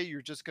Trek Day,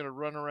 you're just going to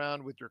run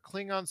around with your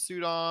Klingon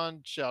suit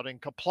on, shouting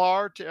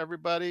Kaplar to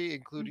everybody,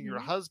 including your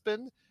Hmm.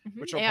 husband, Hmm.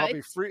 which will Yeah,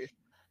 probably free.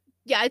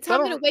 it's how I'm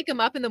going to wake him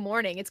up in the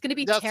morning. It's going to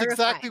be That's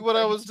exactly terrifying what for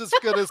I him. was just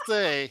going to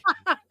say.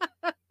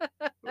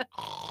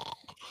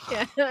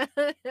 Yeah.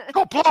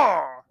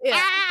 Kaplar! Yeah.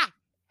 Ah!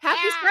 Happy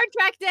Ah! Star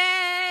Trek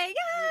Day!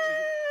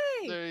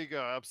 Yay! There you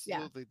go. Yeah.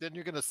 Absolutely. Then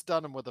you're going to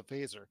stun him with a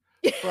phaser.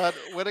 But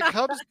when it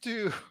comes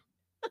to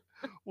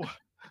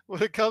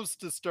when it comes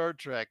to Star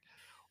Trek,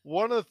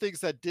 one of the things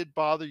that did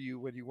bother you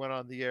when you went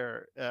on the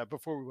air,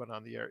 before we went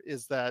on the air,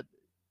 is that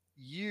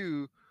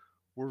you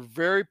were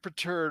very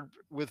perturbed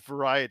with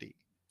Variety.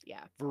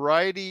 Yeah.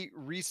 Variety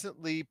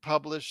recently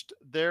published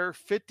their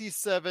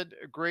 57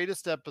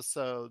 greatest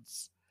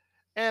episodes,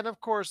 and of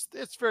course,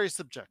 it's very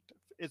subjective.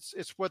 It's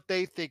what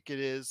they think it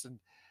is,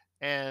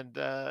 and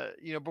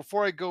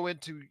before I go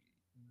into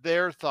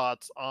their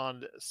thoughts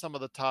on some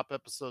of the top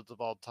episodes of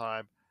all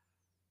time,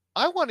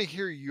 I want to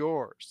hear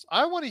yours.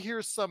 I want to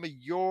hear some of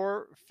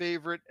your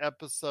favorite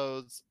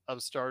episodes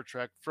of Star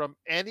Trek from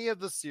any of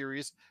the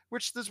series,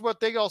 which is what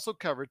they also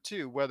covered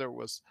too, whether it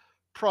was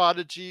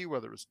Prodigy,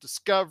 whether it was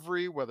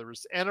Discovery, whether it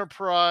was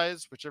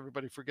Enterprise, which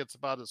everybody forgets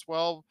about as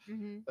well,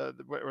 Hmm.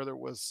 whether it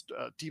was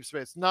Deep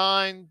Space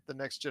Nine, The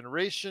Next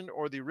Generation,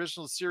 or the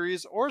original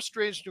series, or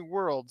Strange New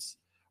Worlds,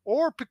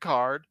 or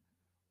Picard,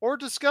 or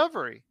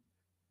Discovery.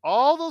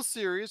 All those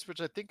series,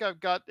 which I think I've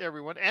got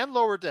everyone, and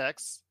Lower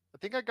Decks. I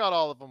think I got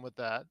all of them with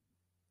that.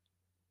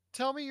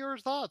 Tell me your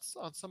thoughts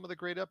on some of the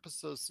great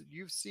episodes that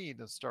you've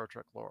seen in Star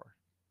Trek lore.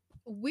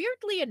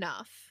 Weirdly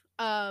enough,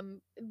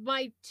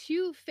 my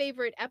two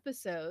favorite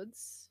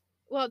episodes,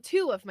 well,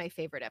 two of my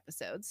favorite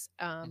episodes,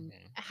 Mhm.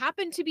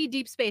 happen to be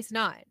Deep Space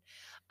Nine,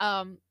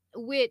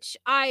 which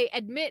I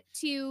admit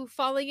to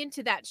falling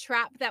into that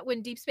trap that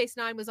when Deep Space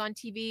Nine was on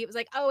TV, it was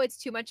like, oh, it's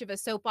too much of a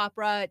soap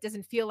opera. It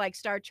doesn't feel like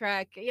Star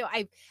Trek.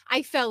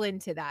 I fell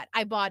into that.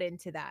 I bought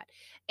into that,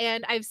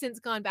 and I've since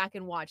gone back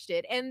and watched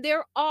it, and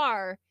there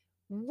are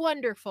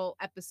wonderful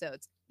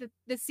episodes.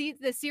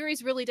 The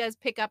series really does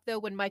pick up though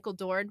when Michael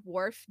Dorn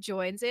Worf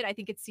joins it. I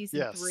think it's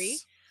season 3.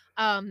 Yes.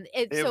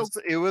 It It so was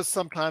it was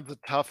sometimes a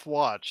tough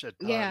watch at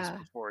times Yeah.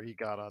 before he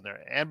got on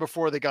there, and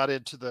before they got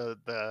into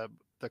the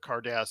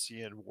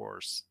Cardassian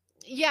wars.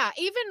 Yeah,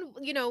 even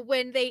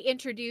when they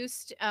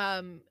introduced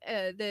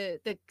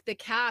the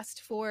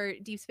cast for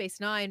Deep Space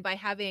Nine by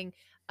having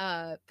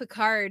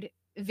Picard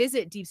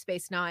visit Deep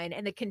Space Nine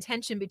and the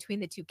contention between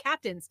the two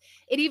captains,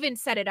 it even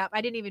set it up.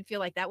 I didn't even feel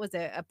like that was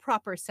a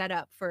proper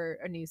setup for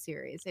a new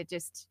series. It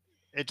just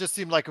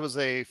seemed like it was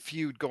a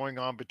feud going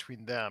on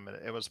between them, and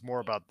it was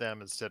more about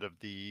them instead of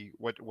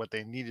what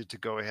they needed to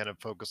go ahead and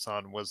focus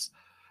on was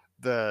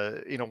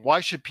why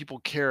should people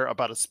care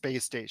about a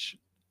space station?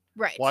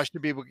 Why Right.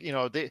 should people,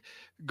 they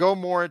go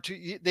more into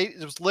it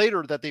was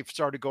later that they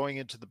started going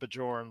into the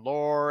Bajoran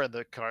lore and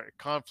the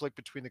conflict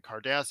between the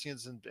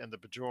Cardassians and the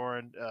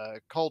Bajoran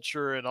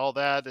culture and all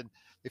that. And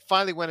they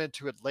finally went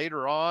into it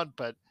later on,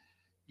 but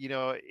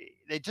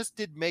they just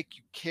did make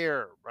you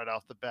care right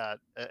off the bat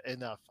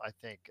enough, I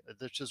think.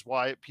 That's just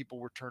why people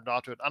were turned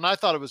on to it. And I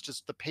thought it was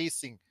just the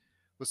pacing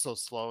was so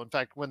slow. In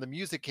fact, when the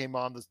music came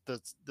on,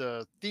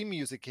 the theme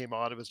music came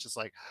on, it was just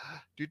like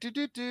do do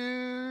do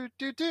do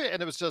do do,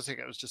 and it was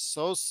just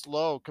so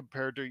slow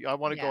compared to I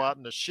want to go Yeah. out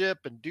in a ship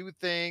and do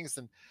things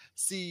and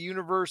see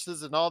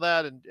universes and all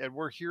that, and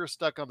we're here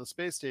stuck on the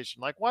space station.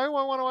 Like, why do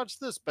I want to watch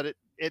this? But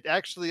it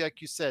actually, like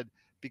you said,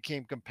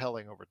 became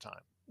compelling over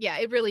time. Yeah,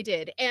 it really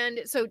did. And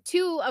so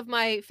two of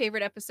my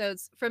favorite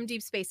episodes from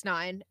Deep Space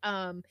Nine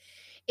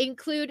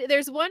include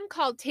there's one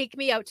called Take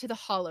Me Out to the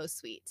Hollow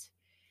Suite,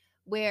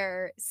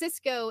 where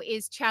Cisco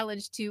is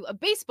challenged to a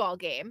baseball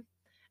game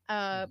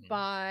Mhm.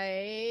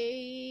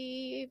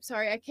 by,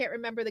 sorry, I can't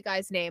remember the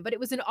guy's name, but it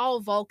was an all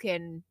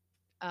Vulcan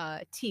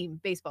team,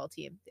 baseball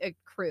team,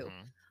 crew.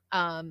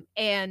 Mhm.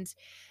 And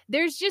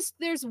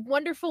there's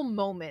wonderful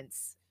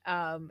moments.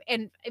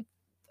 And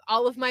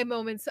all of my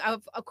moments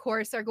of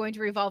course are going to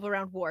revolve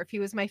around Worf. He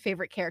was my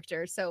favorite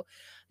character. So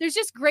there's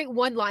just great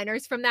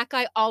one-liners from that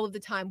guy all of the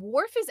time.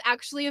 Worf is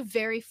actually a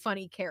very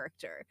funny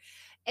character.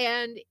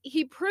 And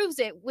he proves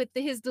it with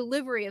his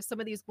delivery of some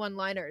of these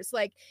one-liners.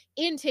 Like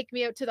in Take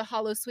Me Out to the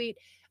Hollow Suite,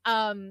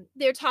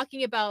 they're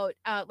talking about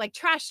like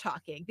trash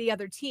talking the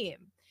other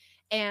team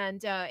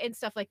and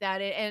stuff like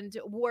that. And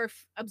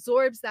Worf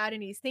absorbs that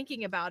and he's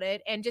thinking about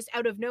it. And just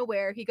out of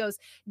nowhere, he goes,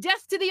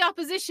 "Death to the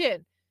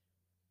opposition."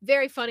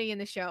 Very funny in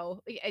the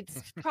show.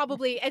 It's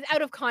probably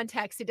out of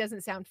context, it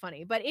doesn't sound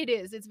funny, but it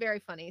is. It's very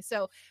funny.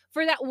 So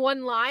for that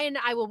one line,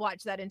 I will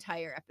watch that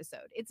entire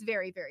episode. It's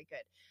very, very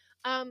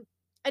good.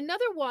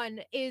 Another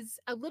one is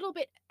a little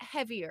bit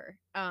heavier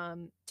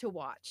to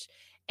watch.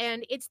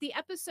 And it's the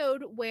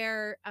episode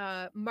where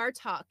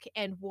Martok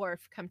and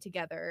Worf come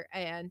together,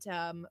 and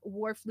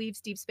Worf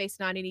leaves Deep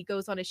Space Nine and he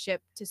goes on a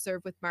ship to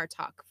serve with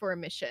Martok for a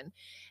mission.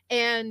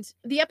 And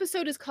the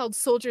episode is called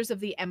Soldiers of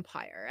the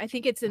Empire. I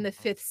think it's in the Mhm.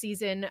 5th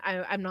season.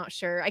 I'm not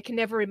sure. I can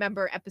never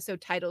remember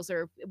episode titles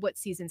or what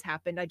seasons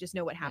happened. I just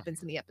know what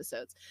happens in the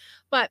episodes.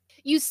 But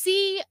you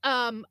see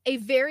a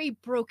very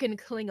broken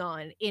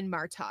Klingon in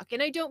Martok.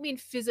 And I don't mean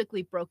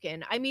physically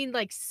broken, I mean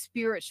like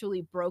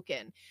spiritually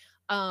broken.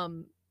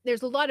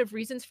 There's a lot of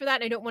reasons for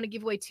that, and I don't want to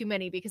give away too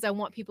many because I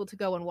want people to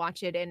go and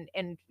watch it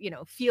and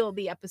feel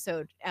the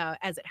episode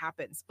as it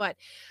happens. But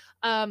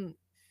um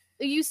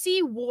you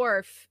see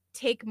Worf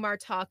take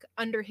Martok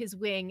under his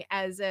wing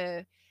as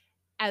a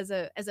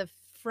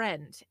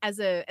friend, as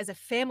a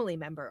family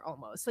member,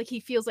 almost like he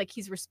feels like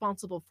he's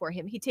responsible for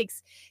him. He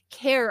takes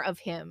care of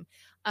him,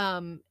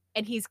 and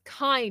he's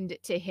kind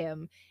to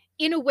him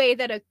in a way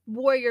that a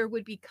warrior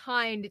would be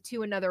kind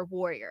to another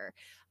warrior.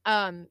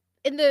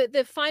 In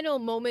the final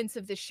moments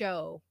of the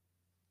show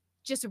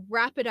just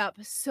wrap it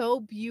up so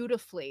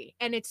beautifully,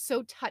 and it's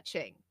so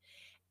touching,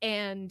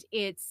 and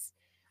it's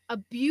a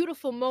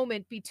beautiful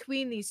moment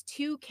between these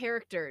two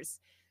characters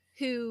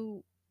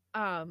who,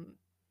 um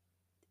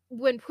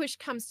when push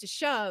comes to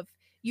shove,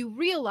 you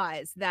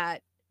realize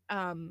that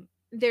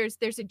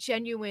there's a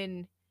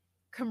genuine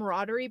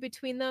camaraderie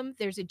between them.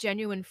 There's a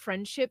genuine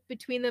friendship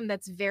between them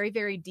that's very,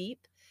 very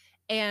deep,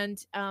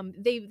 and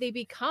they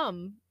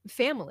become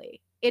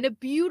family in a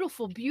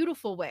beautiful,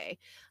 beautiful way.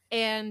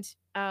 And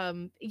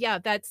yeah,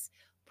 that's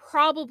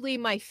probably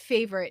my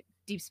favorite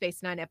Deep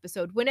Space Nine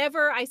episode.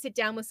 Whenever I sit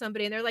down with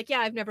somebody and they're like, "Yeah,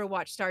 I've never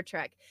watched Star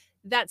Trek,"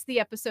 that's the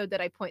episode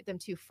that I point them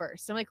to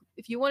first. I'm like,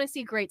 if you want to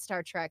see great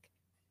Star Trek,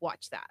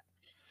 watch that.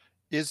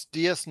 Is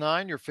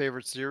DS9 your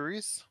favorite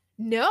series?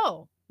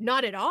 No,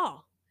 not at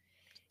all.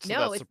 So No,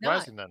 that's it's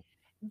not. surprising then.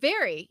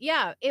 Very,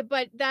 yeah.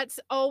 But that's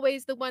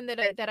always the one that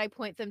I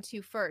point them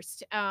to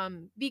first,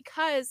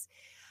 because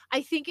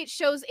I think it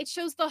shows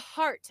the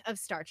heart of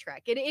Star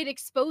Trek. It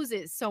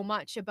exposes so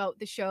much about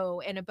the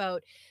show and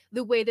about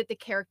the way that the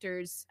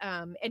characters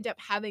end up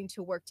having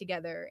to work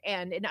together,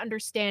 and an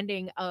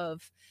understanding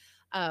of,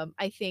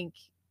 I think,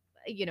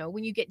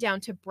 when you get down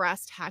to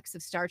brass tacks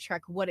of Star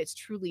Trek, what it's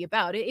truly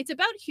about. It's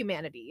about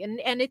humanity,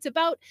 and it's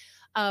about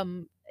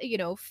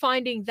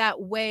finding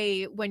that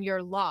way when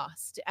you're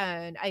lost.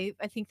 And I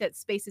think that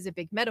space is a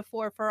big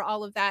metaphor for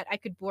all of that. I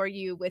could bore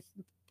you with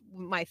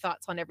my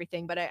thoughts on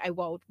everything, but I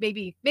won't.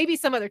 Maybe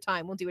some other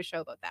time we'll do a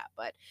show about that.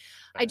 But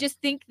I Okay.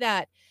 just think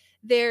that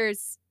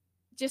there's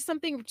just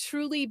something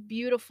truly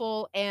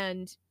beautiful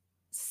and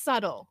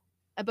subtle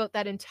about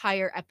that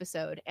entire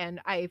episode,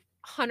 and I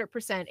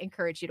 100%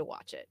 encourage you to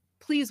watch it.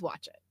 Please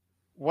watch it.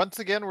 Once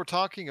again, we're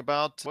talking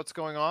about what's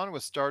going on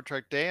with Star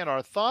Trek Day and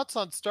our thoughts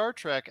on Star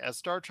Trek as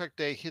Star Trek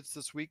Day hits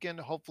this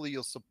weekend. Hopefully,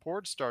 you'll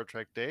support Star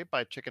Trek Day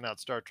by checking out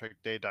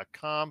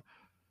StarTrekDay.com,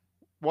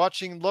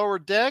 watching Lower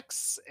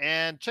Decks,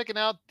 and checking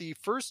out the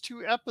first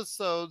two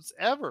episodes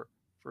ever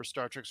for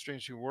Star Trek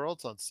Strange New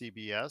Worlds on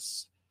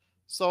CBS.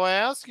 So I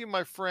ask you,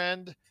 my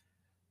friend,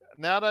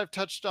 now that I've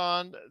touched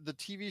on the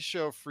TV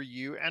show for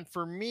you and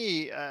for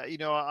me,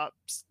 I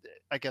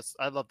guess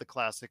I love the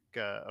classic,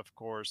 of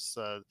course.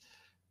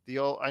 The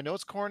old, I know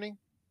it's corny.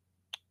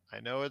 I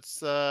know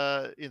it's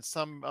in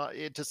some,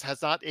 it just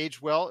has not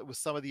aged well with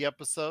some of the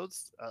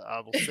episodes.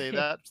 I will say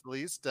that at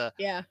least.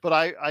 Yeah, But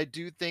I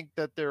do think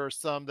that there are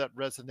some that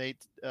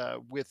resonate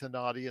with an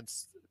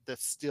audience that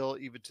still,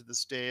 even to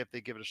this day, if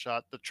they give it a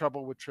shot. The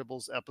Trouble with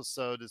Tribbles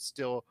episode is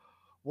still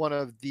one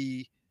of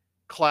the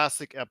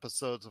classic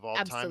episodes of all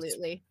time.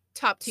 absolutely.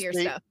 Top tier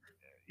Space, stuff.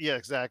 yeah,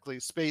 exactly.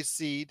 Space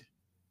Seed,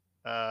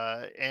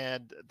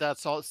 and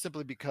that's all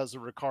simply because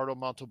of Ricardo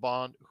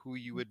Montalban, who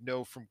you would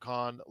know from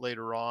Khan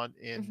later on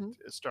in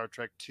Mhm. Star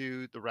Trek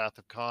II, The Wrath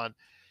of Khan.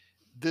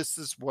 This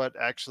is what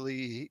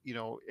actually,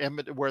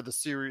 where the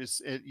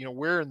series,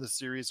 where in the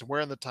series and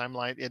where in the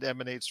timeline it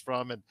emanates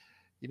from. And,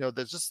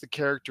 there's just the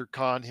character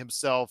Khan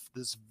himself,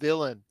 this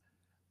villain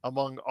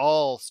among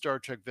all Star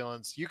Trek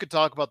villains. You could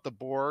talk about the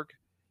Borg,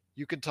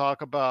 you could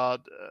talk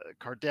about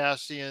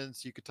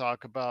Cardassians, you could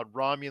talk about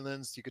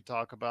Romulans, you could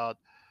talk about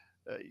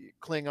uh,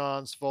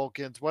 Klingons,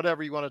 Vulcans,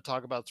 whatever you want to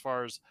talk about as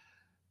far as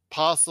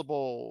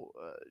possible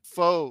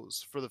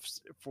foes for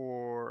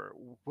for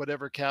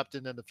whatever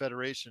captain in the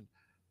Federation.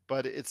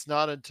 But it's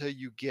not until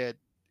you get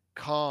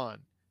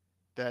Khan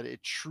that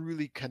it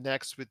truly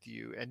connects with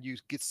you, and you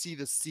get see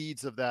the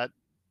seeds of that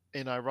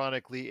in,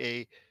 ironically,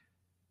 a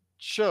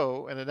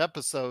show and an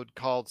episode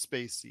called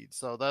Space Seed.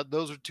 So that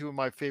those are two of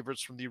my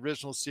favorites from the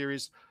original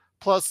series,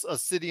 plus A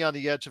City on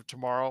the Edge of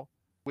Tomorrow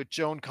with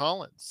Joan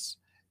Collins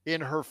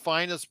in her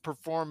finest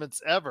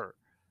performance ever.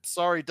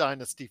 Sorry,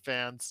 Dynasty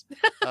fans,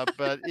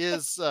 but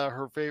is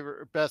her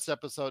favorite, best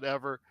episode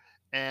ever,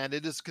 and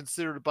it is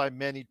considered by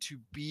many to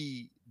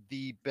be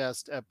the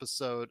best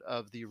episode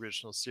of the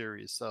original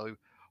series. So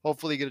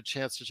hopefully, you get a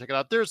chance to check it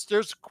out.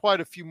 There's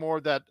quite a few more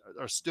that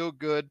are still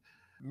good.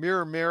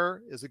 Mirror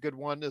Mirror is a good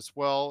one as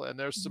well, and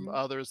there's some Mhm.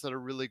 others that are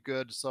really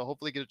good. So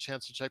hopefully, get a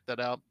chance to check that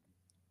out.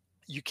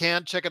 You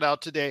can check it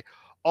out today.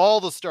 All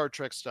the Star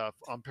Trek stuff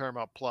on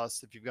Paramount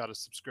Plus if you've got a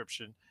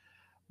subscription.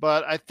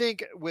 But I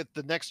think with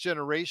the next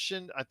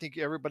generation, I think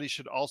everybody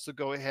should also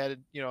go ahead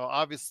and,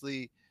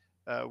 obviously,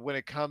 when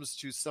it comes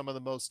to some of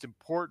the most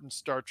important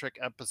Star Trek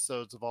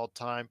episodes of all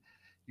time,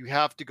 you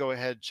have to go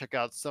ahead and check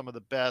out some of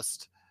the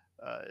best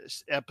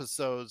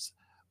episodes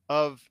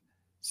of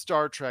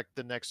Star Trek: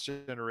 The Next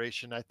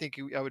Generation. I think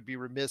I would be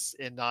remiss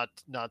in not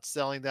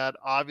selling that.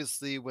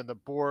 Obviously, when the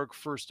Borg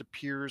first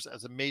appears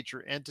as a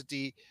major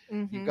entity,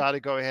 you Mhm. got to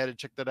go ahead and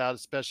check that out,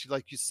 especially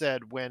like you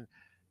said, when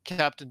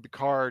Captain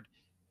Picard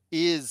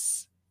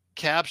is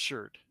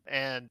captured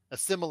and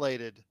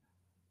assimilated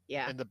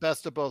Yeah. in the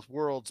best of both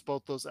worlds,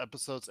 both those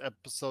episodes,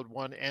 episode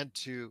 1 and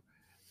 2,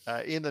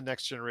 in the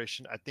Next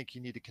Generation. I think you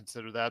need to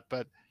consider that.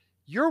 But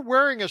you're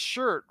wearing a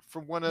shirt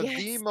from one of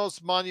the Yes.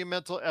 most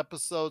monumental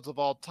episodes of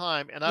all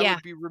time, and I Yeah.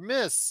 would be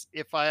remiss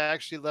if I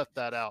actually left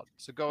that out.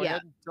 So go Yeah.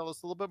 ahead and tell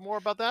us a little bit more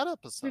about that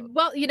episode.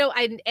 Well,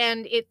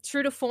 and it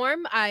true to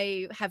form,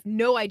 I have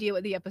no idea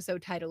what the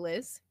episode title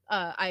is.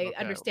 I Okay,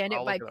 understand it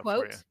I'll by look it up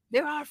for you. quote.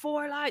 There are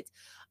four lights.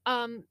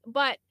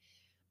 But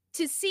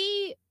to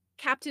see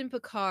Captain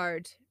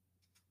Picard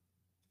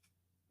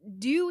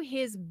do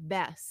his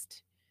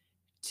best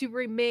to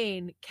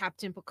remain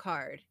Captain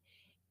Picard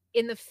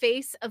in the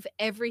face of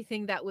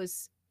everything that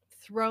was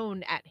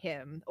thrown at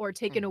him or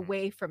taken Mhm.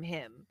 away from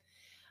him,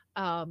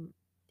 um,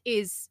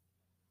 is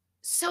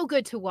so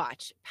good to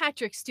watch.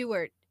 Patrick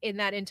Stewart in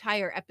that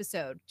entire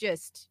episode,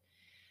 just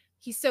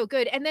he's so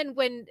good. And then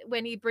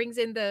when he brings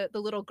in the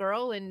little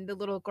girl, and the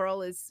little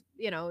girl is,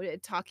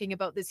 talking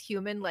about this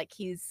human like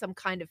he's some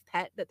kind of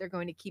pet that they're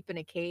going to keep in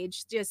a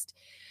cage. Just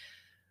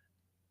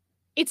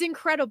it's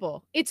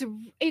incredible. It's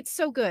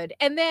so good.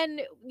 And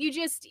then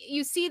you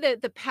see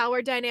the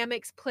power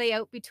dynamics play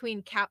out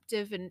between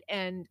captive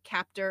and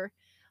captor.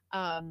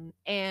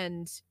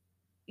 And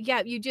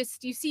yeah, you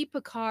see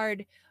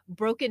Picard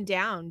broken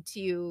down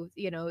to,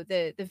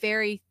 the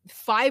very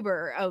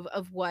fiber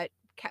of what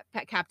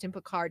Captain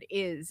Picard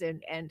is,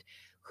 and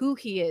who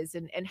he is,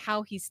 and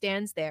how he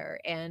stands there,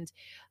 and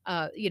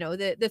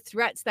the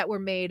threats that were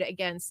made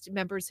against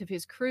members of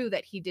his crew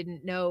that he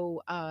didn't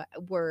know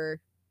were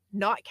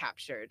not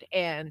captured,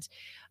 and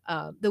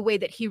the way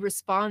that he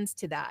responds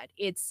to that.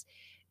 It's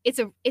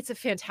a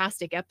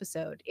fantastic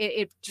episode.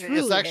 It It's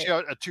truly is.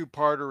 actually a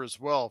two-parter as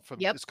well.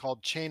 Yep. It's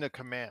called Chain of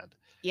Command,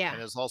 Yeah.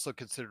 and is also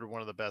considered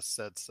one of the best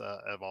sets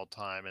of all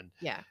time. And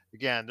Yeah.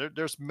 again,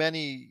 there's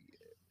many.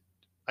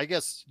 I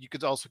guess you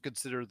could also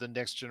consider the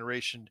Next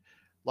Generation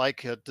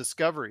like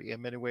Discovery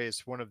in many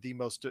ways one of the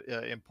most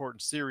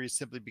important series,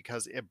 simply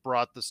because it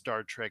brought the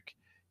Star Trek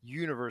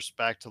universe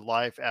back to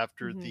life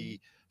after Mhm. the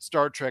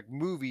Star Trek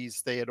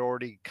movies. They had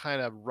already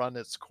kind of run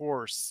its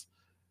course.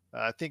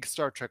 I think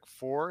Star Trek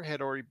 4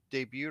 had already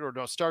debuted, or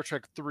no, Star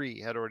Trek 3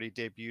 had already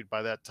debuted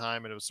by that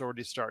time, and it was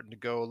already starting to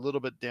go a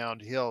little bit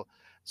downhill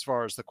as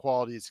far as the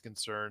quality is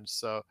concerned.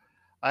 So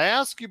I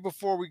ask you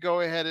before we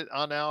go ahead and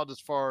on out, as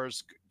far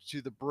as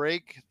to the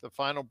break, the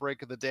final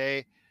break of the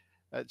day,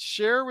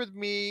 share with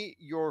me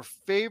your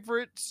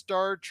favorite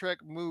Star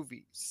Trek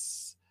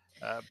movies.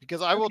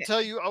 Because I will Okay.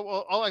 tell you,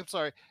 I'm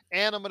sorry,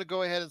 and I'm going to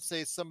go ahead and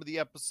say some of the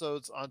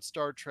episodes on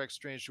Star Trek: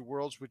 Strange New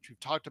Worlds, which we've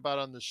talked about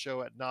on the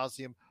show at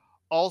nauseum,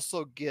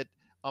 also get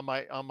on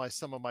my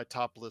some of my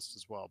top lists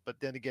as well. But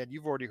then again,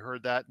 you've already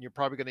heard that, and you're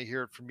probably going to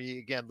hear it from me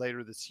again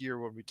later this year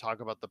when we talk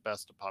about the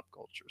best of pop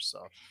culture.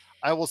 So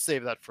I will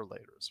save that for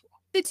later as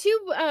well. The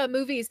two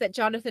movies that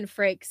Jonathan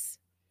Frakes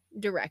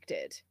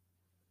directed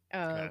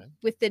Okay.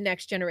 with the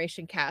Next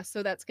Generation cast.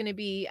 So that's going to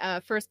be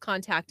First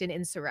Contact and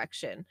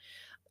Insurrection.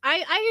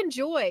 I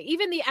enjoy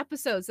even the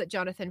episodes that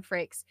Jonathan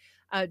Frakes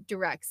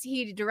directs.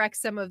 He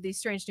directs some of these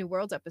Strange New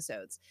Worlds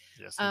episodes.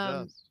 Yes, he Um,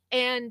 does.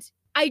 and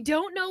I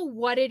don't know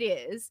what it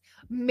is.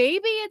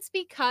 Maybe it's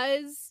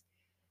because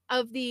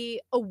of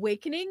the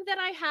awakening that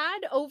I had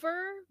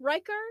over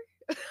Riker.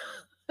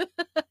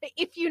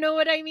 If you know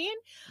what I mean.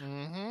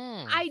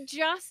 Hmm. I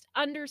just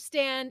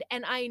understand,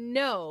 and I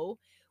know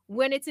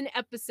when it's an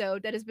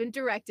episode that has been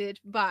directed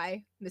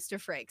by Mr.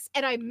 Frakes.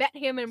 And I met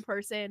him in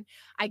person.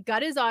 I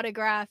got his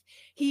autograph.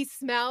 He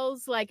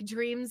smells like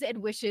dreams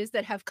and wishes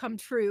that have come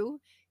true.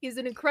 He's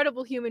an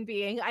incredible human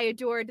being. I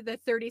adored the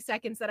 30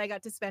 seconds that I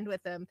got to spend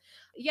with him.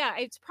 Yeah,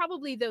 it's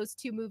probably those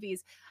two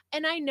movies.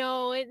 And I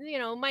know,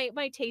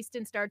 my taste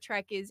in Star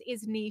Trek is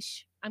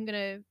niche. I'm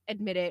gonna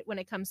admit it when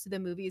it comes to the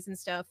movies and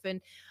stuff.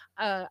 And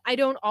I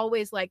don't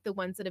always like the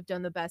ones that have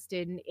done the best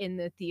in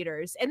the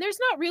theaters. And there's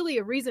not really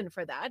a reason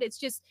for that. It's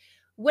just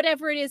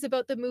whatever it is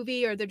about the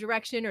movie or the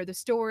direction or the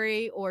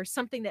story or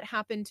something that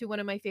happened to one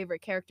of my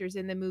favorite characters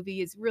in the movie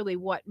is really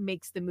what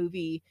makes the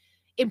movie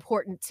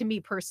important to me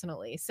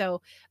personally.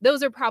 So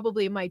those are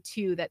probably my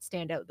two that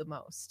stand out the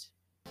most.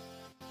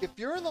 If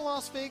you're in the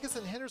Las Vegas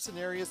and Henderson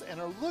areas and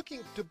are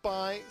looking to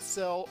buy,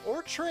 sell,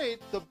 or trade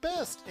the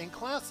best in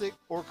classic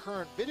or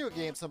current video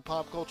games and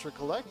pop culture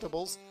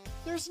collectibles,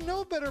 there's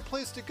no better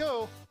place to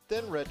go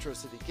than Retro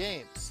City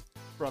Games.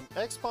 From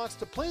Xbox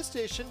to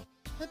PlayStation,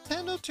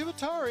 Nintendo to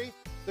Atari,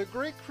 the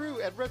great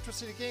crew at Retro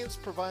City Games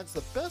provides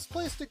the best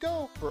place to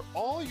go for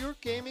all your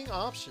gaming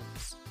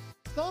options.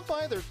 Stop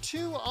by their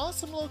two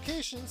awesome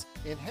locations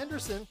in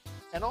Henderson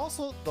and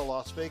also the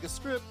Las Vegas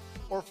Strip,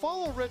 or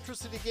follow Retro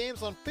City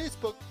Games on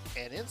Facebook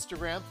and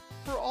Instagram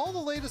for all the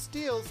latest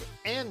deals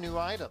and new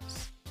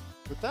items.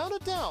 Without a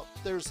doubt,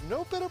 there's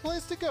no better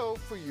place to go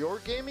for your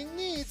gaming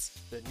needs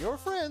than your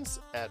friends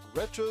at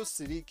Retro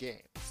City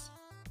Games.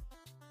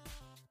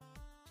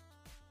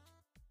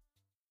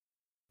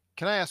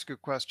 Can I ask you a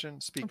question,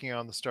 speaking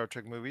on the Star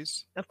Trek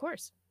movies? Of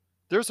course.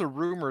 There's a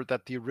rumor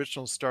that the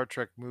original Star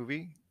Trek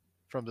movie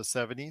from the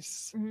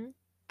 70s, Mm-hmm.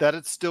 that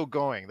it's still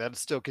going, that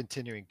it's still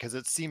continuing, because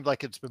it seemed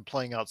like it's been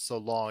playing out so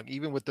long,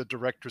 even with the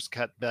director's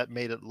cut that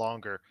made it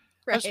longer.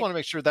 I just Right. want to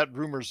make sure that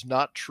rumor's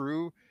not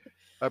true,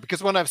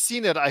 because when I've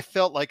seen it, I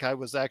felt like I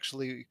was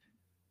actually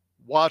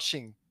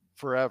watching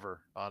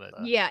forever on it.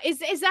 Yeah. Is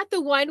that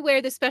the one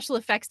where the special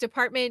effects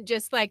department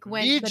just like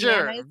went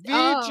V'ger, bananas?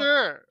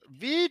 Oh,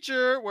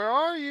 V'ger, where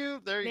are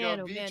you? There you man,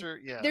 go, oh man. V'ger.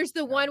 Yeah. There's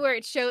the one where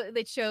it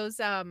shows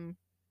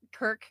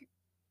Kirk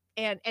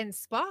and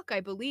Spock,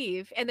 I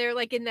believe, and they're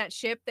like in that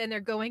ship and they're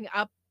going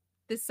up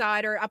the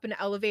side or up an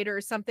elevator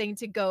or something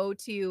to go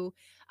to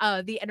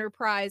the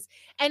Enterprise,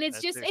 and it's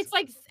That just takes it's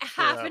like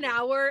half an forever.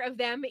 hour of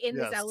them in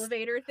this Yes.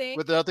 elevator thing.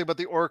 With nothing but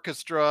the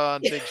orchestra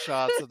and big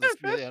shots of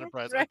the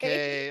Enterprise. Right.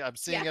 Okay, I'm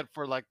seeing Yeah. it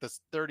for like the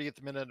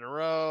 30th minute in a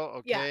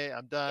row. Yeah. Okay,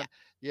 I'm done.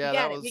 You Yeah, got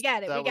that it. was You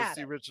got it. We that was got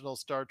the it. original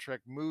Star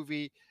Trek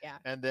movie. Yeah.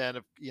 And then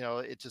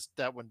it just,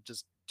 that one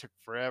just took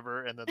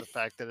forever. And then the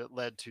fact that it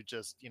led to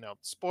just,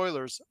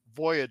 spoilers,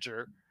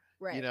 Voyager,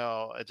 Right.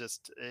 as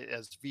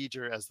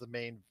V'ger as the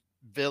main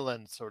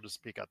villain, so to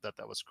speak. I thought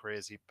that was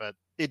crazy, but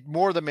it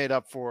more than made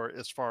up for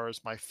as far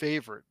as my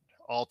favorite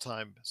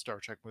all-time Star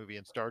Trek movie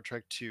in Star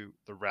Trek II,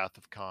 The Wrath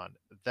of Khan.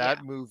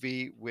 That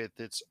movie with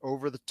its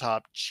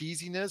over-the-top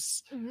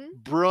cheesiness, Mm-hmm.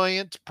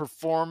 brilliant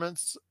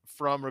performance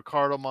from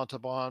Ricardo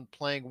Montalban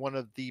playing one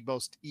of the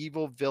most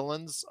evil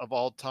villains of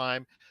all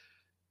time,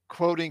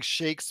 quoting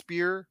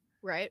Shakespeare,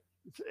 Right.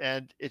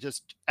 and it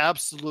just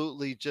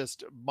absolutely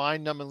just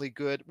mind-numbingly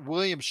good.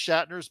 William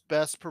Shatner's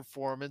best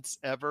performance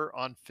ever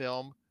on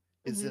film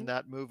is in Mm-hmm.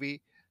 that movie,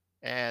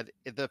 and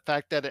the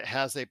fact that it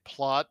has a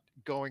plot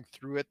going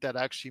through it that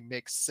actually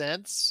makes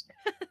sense,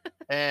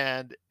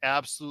 and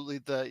absolutely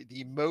the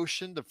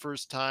emotion the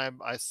first time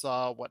I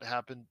saw what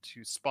happened to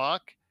Spock.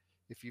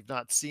 If you've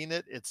not seen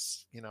it,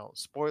 it's,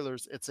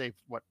 spoilers, it's a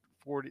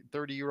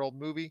 30-year-old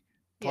movie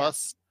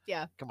plus.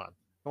 Yeah. Come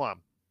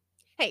on.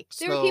 Hey,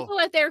 there are So, people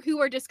out there who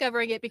are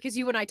discovering it because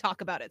you and I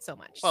talk about it so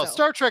much. well, So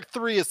Star Trek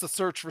 3 is the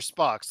search for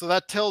Spock, so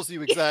that tells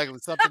you exactly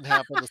something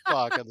happened to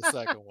Spock in the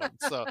second one.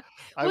 So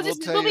I will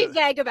tell we'll be you,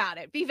 vague about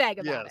it. Be vague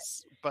about it.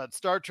 yes, but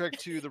Star Trek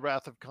 2, The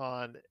Wrath of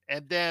Khan,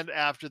 and then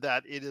after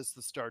that, it is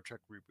the Star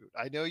Trek reboot.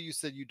 I know you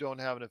said you don't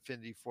have an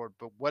affinity for it,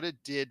 but what it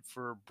did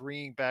for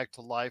bringing back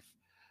to life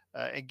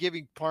and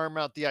giving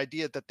Paramount the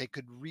idea that they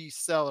could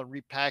resell and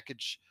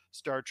repackage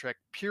Star Trek,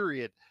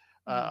 period.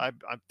 Mhm.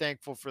 I'm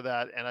thankful for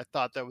that, and I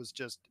thought that was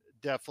just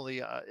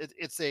definitely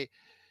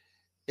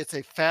it's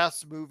a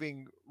fast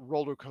moving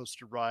roller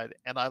coaster ride,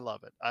 and I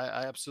love it.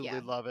 I absolutely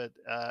Yeah. love it.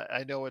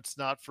 I know it's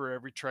not for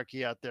every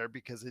Trekkie out there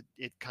because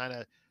it kind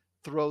of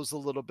throws a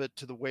little bit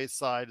to the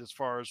wayside as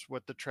far as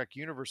what the Trek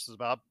universe is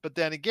about. But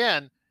then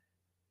again,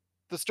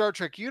 the Star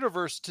Trek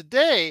universe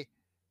today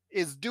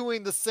is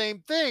doing the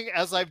same thing,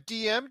 as I've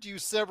DM'd you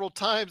several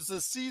times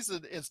this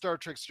season in Star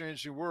Trek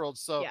Strange New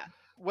Worlds. So Yeah.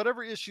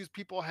 whatever issues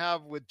people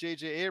have with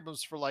J.J.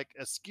 Abrams for like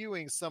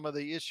eschewing some of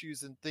the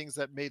issues and things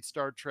that made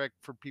Star Trek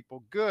for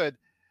people good,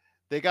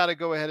 they got to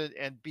go ahead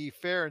and be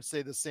fair and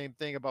say the same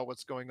thing about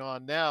what's going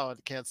on now,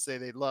 and can't say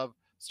they love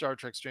Star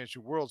Trek Strange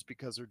New Worlds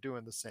because they're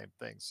doing the same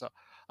thing. So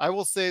I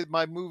will say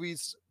my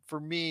movies for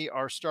me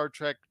are Star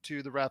Trek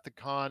II, The Wrath of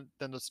Khan,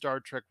 then the Star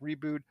Trek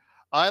reboot.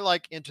 I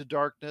like Into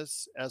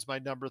Darkness as my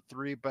number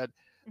 3, but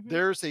Mhm.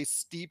 there's a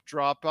steep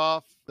drop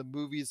off. The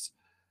movies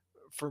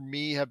for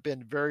me have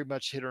been very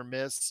much hit or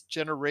miss.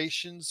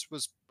 Generations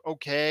was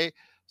okay.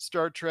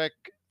 Star Trek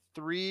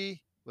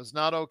 3 was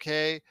not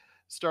okay.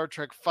 Star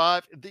Trek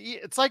 5.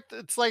 It's like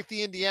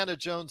the Indiana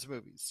Jones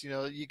movies.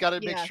 You got to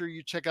make Yeah, sure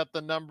you check out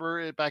the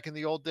number. Back in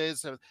the old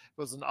days, if it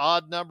was an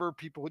odd number,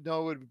 people would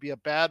know it would be a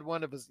bad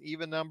one. If it was an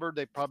even number,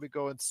 they'd probably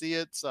go and see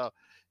it. So,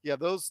 yeah,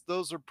 those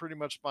are pretty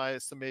much my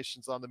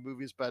summations on the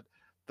movies. But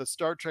the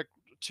Star Trek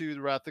 2,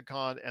 The Wrath of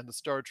Khan, and the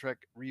Star Trek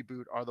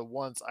reboot are the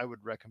ones I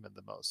would recommend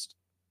the most.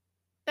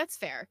 that's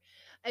fair.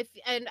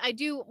 And I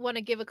do want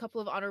to give a couple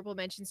of honorable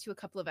mentions to a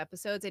couple of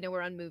episodes. I know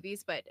we're on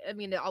movies, but I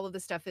mean, all of the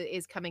stuff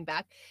is coming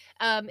back.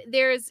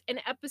 There's an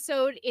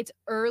episode, it's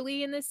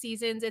early in the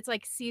seasons. It's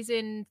like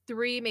season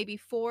 3, maybe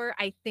 4,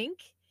 I think.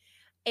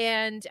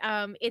 And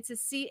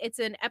it's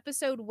an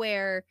episode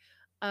where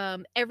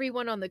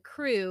everyone on the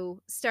crew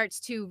starts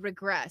to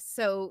regress.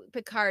 So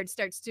Picard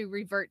starts to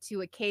revert to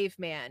a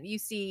caveman. You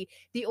see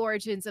the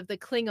origins of the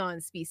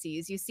Klingon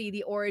species. You see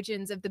the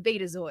origins of the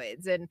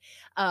Betazoids and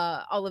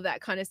all of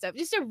that kind of stuff.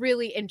 Just a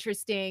really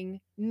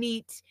interesting,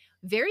 neat,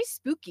 very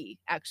spooky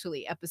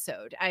actually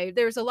episode.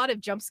 There's a lot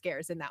of jump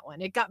scares in that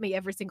one. It got me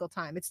every single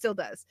time. It still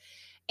does.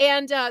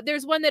 And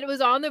there's one that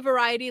was on the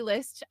variety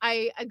list.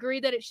 I agree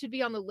that it should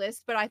be on the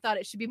list, but I thought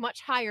it should be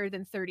much higher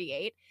than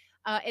 38.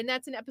 And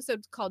that's an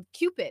episode called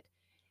Cupid.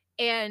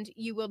 And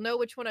you will know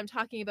which one I'm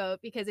talking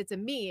about because it's a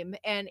meme,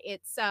 and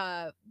it's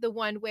the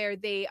one where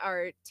they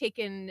are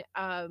taken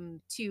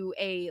to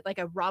a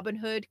Robin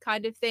Hood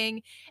kind of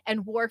thing,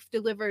 and Worf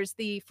delivers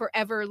the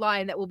forever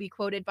line that will be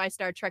quoted by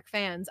Star Trek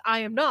fans: "I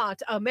am not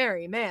a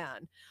merry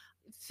man."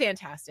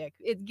 Fantastic.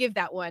 Give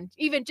that one,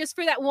 even just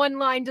for that one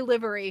line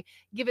delivery,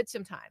 give it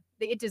some time.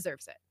 It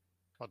deserves it.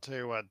 I'll tell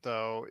you what,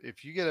 though,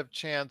 if you get a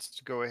chance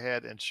to go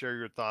ahead and share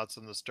your thoughts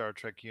on the Star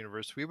Trek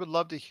universe, we would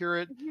love to hear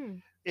it.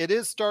 Mhm. It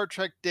is Star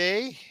Trek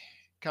Day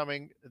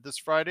coming this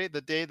Friday, the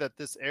day that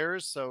this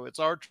airs. So it's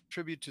our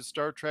tribute to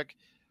Star Trek.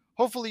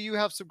 Hopefully, you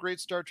have some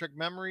great Star Trek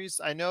memories.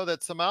 I know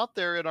that some out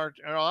there in our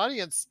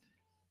audience,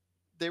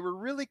 they were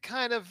really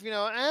kind of,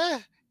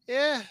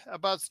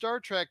 about Star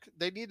Trek.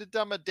 They need to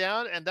dumb it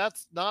down, and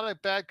that's not a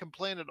bad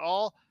complaint at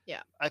all.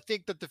 Yeah. I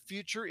think that the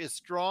future is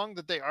strong,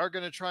 that they are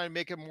going to try and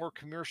make it more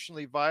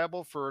commercially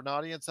viable for an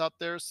audience out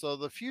there. So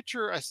the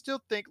future, I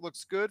still think,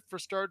 looks good for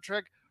Star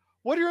Trek.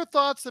 What are your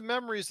thoughts and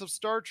memories of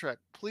Star Trek?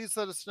 Please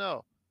let us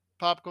know.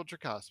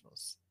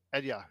 Popculturecosmos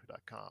at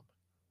yahoo.com.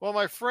 Well,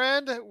 my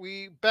friend,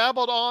 we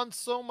babbled on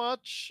so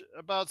much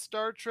about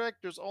Star Trek.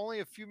 There's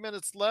only a few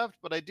minutes left,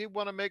 but I did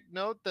want to make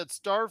note that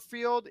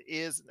Starfield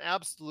is an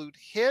absolute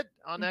hit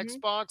on Mhm.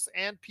 Xbox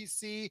and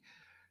PC,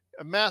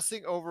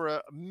 amassing over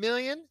 1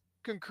 million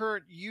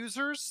concurrent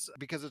users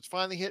because it's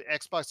finally hit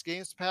Xbox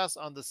Games Pass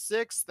on the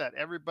 6th. That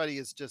everybody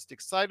is just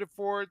excited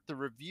for it. The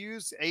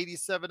reviews,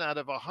 87 out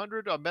of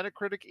 100 on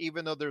Metacritic,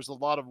 even though there's a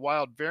lot of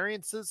wild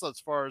variances as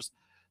far as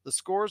the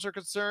scores are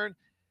concerned.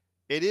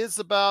 It is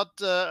about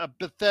a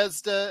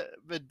Bethesda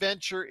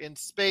adventure in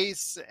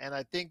space, and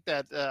I think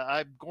that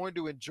I'm going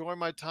to enjoy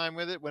my time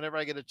with it whenever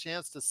I get a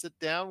chance to sit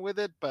down with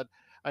it. But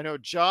I know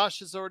Josh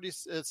has already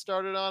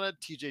started on it.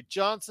 TJ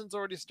Johnson's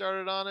already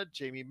started on it.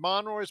 Jamie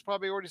Monroy's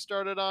probably already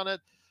started on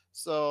it.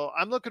 So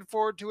I'm looking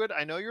forward to it.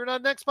 I know you're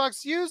not an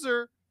Xbox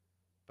user,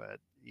 but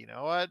you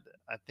know what?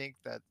 I think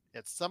that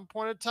at some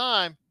point in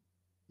time,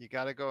 you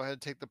got to go ahead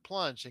and take the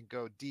plunge and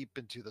go deep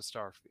into the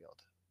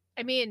Starfield.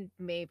 I mean,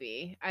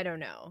 maybe. I don't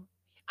know.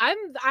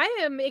 I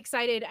am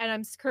excited, and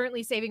I'm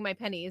currently saving my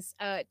pennies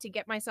to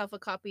get myself a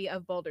copy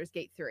of Baldur's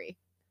Gate 3.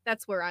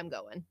 That's where I'm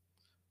going.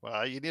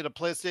 Well, you need a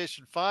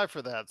PlayStation 5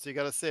 for that, so you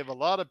got to save a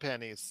lot of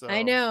pennies. I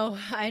So know.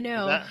 I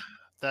know.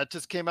 that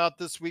just came out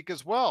this week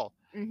as well.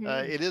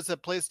 Mhm. It is a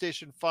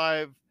PlayStation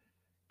 5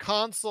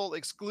 console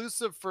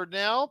exclusive for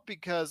now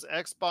because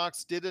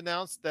Xbox did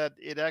announce that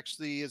it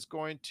actually is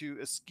going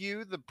to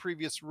eschew the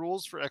previous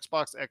rules for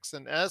Xbox X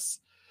and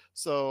S.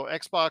 So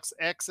Xbox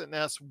X and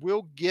S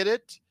will get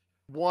it,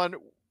 one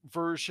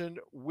version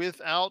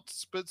without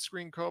split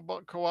screen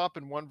co-op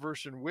and one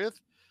version with.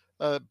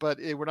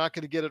 We're not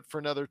going to get it for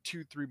another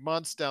 2-3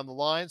 months down the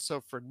line. So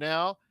for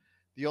now,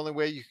 the only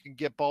way you can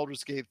get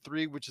Baldur's Gate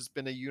 3, which has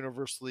been a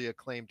universally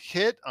acclaimed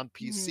hit on Mhm.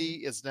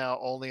 PC, is now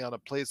only on a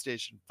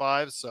PlayStation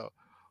 5. So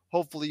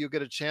hopefully you'll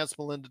get a chance,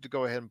 Melinda, to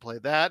go ahead and play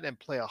that and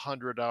play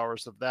 100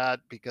 hours of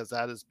that because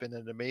that has been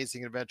an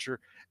amazing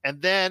adventure.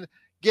 And then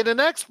get an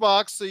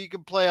Xbox so you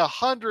can play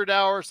 100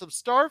 hours of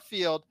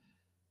Starfield.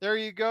 There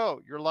you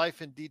go. Your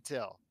life in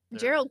detail. There.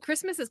 Gerald,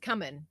 Christmas is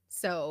coming,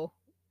 so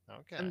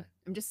Okay.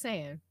 I'm just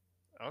saying.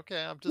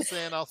 Okay. I'm just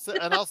saying. I'll say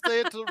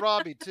it to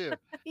Robbie too.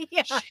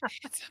 Yeah. She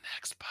needs an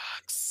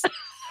Xbox.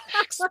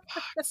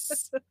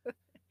 Xbox.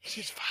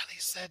 She's finally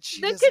said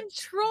she The doesn't.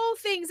 control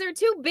things are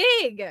too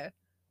big.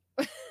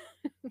 I'm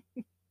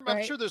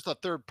Right? sure there's a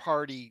third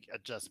party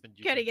adjustment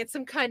you Gotta can. get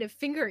some kind of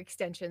finger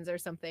extensions or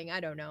something.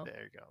 I don't know.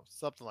 There you go.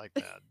 Something like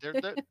that.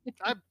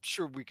 I'm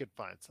sure we could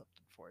find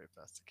something for you if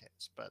that's the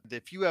case. But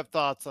if you have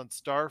thoughts on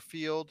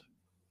Starfield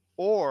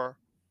or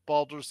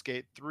Baldur's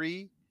Gate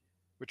 3,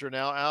 which are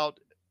now out,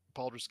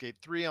 Baldur's Gate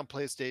 3 on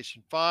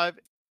PlayStation 5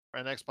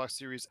 and Xbox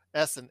Series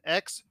S and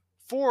X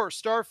for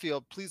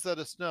Starfield, please let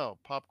us know.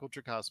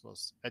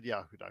 Popculturecosmos at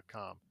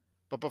yahoo.com.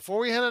 But before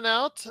we head on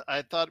out,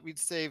 I thought we'd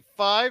save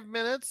 5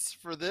 minutes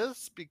for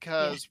this Yeah.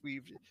 because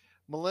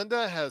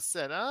Melinda has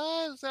said,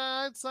 "Oh,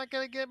 it's not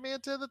going to get me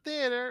into the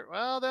theater."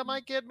 Well, that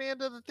might get me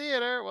into the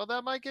theater. Well,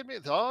 that might get me.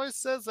 It always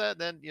says that.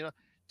 And then,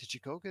 did you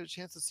go get a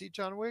chance to see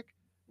John Wick?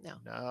 No.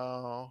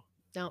 No.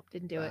 Nope.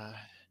 Didn't do it. Uh,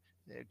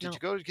 did No. you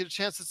go to get a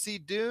chance to see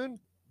Dune?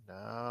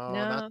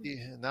 No, No.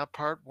 not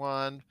part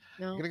one.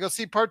 You're No. gonna go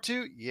see part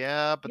two?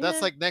 Yeah, but that's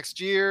Yeah. like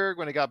next year.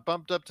 When it got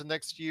bumped up to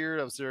next year,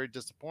 that was very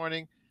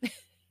disappointing.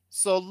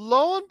 So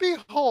lo and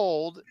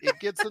behold, it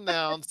gets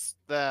announced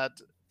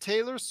that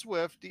Taylor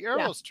Swift, the Yeah.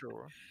 Eras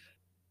Tour,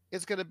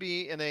 is going to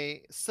be in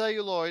a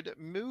celluloid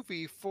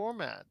movie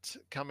format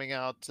coming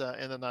out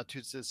in the not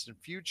too distant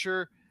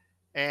future.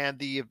 And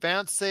the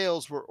advanced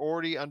sales were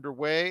already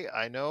underway.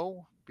 I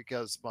know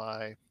because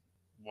my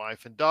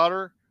wife and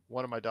daughter,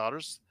 one of my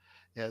daughters,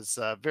 is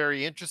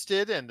very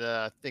interested, and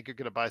I think you're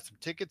going to buy some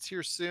tickets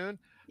here soon.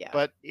 Yeah.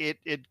 But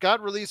it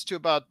got released to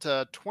about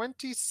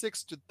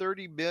 26 to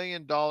 30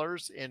 million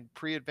dollars in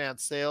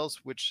pre-advanced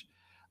sales, which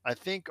I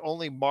think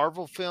only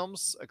Marvel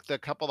films, a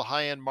couple of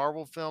high-end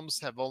Marvel films,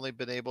 have only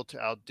been able to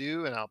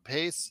outdo and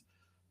outpace.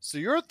 So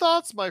your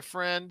thoughts, my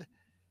friend?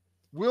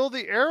 Will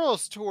the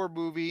Eras Tour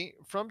movie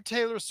from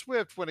Taylor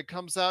Swift, when it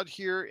comes out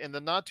here in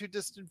the not too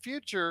distant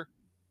future,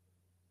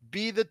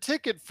 be the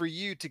ticket for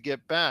you to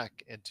get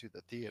back into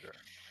the theater?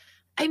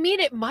 I mean,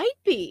 it might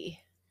be.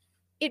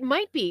 It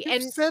might be.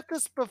 You've And said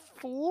this no,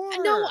 before.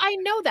 I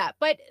know that.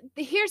 But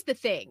here's the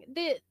thing.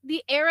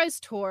 The Eras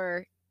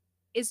Tour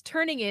is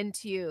turning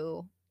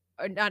into,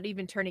 or not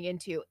even turning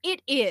into,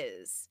 it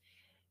is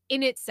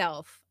in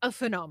itself a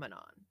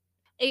phenomenon.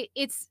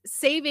 It's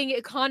saving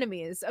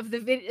economies of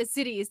the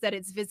cities that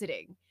it's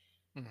visiting.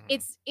 Mhm.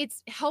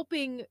 It's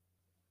helping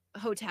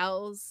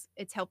hotels,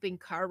 it's helping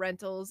car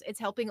rentals, it's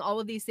helping all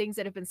of these things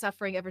that have been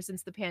suffering ever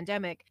since the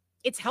pandemic.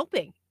 It's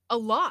helping a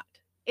lot.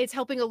 It's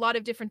helping a lot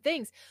of different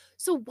things.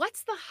 So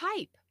what's the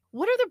hype?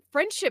 What are the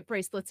friendship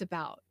bracelets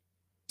about?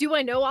 Do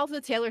I know all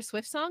the Taylor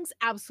Swift songs?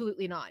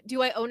 Absolutely not.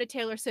 Do I own a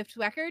Taylor Swift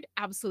record?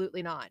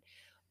 Absolutely not.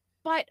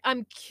 But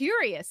I'm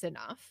curious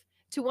enough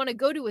to want to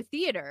go to a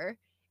theater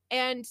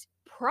and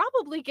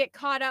probably get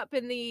caught up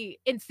in the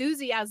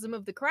enthusiasm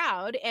of the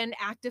crowd and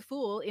act a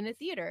fool in a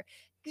theater.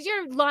 Because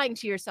you're lying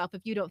to yourself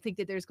if you don't think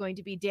that there's going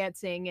to be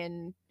dancing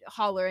and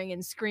hollering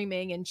and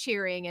screaming and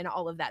cheering and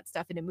all of that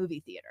stuff in a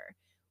movie theater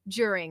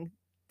during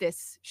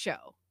this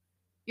show.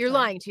 You're Okay.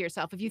 lying to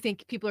yourself if you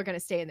think people are going to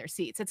stay in their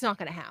seats. It's not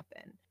going to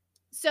happen.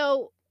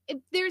 So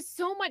there's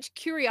so much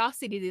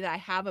curiosity that I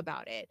have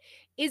about it.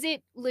 Is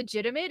it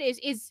legitimate?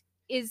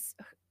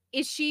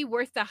 Is she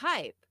worth the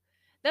hype?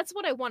 That's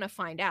what I want to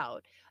find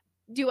out.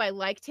 Do I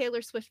like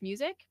Taylor Swift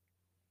music?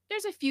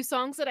 There's a few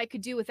songs that I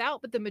could do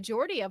without, but the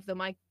majority of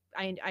them I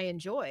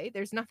enjoy.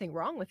 There's nothing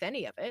wrong with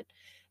any of it.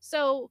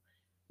 So,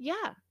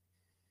 yeah,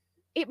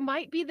 it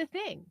might be the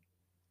thing.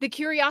 The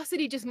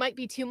curiosity just might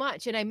be too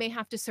much, and I may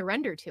have to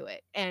surrender to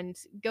it and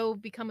go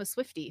become a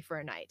Swiftie for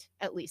a night,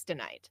 at least a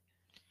night.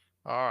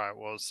 All right.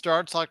 Well, it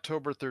starts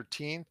October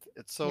 13th.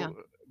 It's Yeah.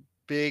 so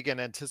big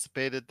and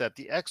anticipated that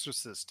The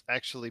Exorcist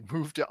actually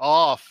moved it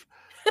off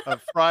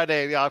of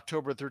Friday,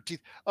 October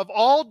 13th. Of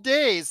all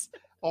days,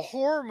 a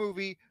horror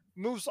movie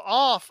moves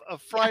off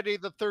of Yeah. Friday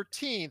the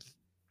 13th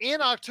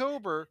in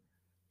October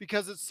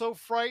because it's so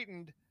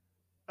frightened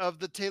of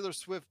the Taylor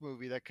Swift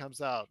movie that comes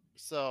out.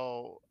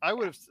 So I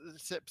would have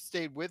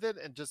stayed with it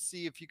and just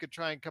see if you could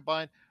try and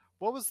combine.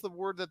 What was the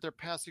word that they're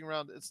passing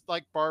around? It's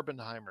like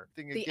Barbenheimer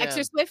thing The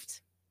Extra again.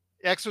 Swift?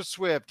 Extra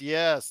Swift.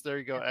 Yes, there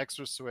you go. Yeah.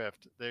 Extra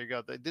Swift. There you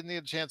go. They didn't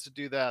get a chance to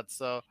do that.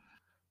 So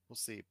we'll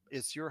see.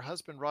 Is your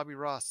husband, Robbie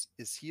Ross,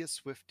 is he a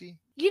Swiftie?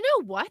 You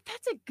know what?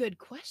 That's a good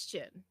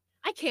question.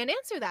 I can't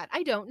answer that.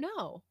 I don't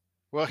know.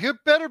 Well, he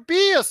better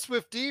be a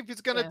Swiftie if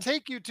he's going to Yeah.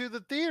 take you to the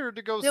theater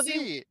to go There'll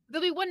see it.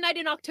 be one night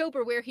in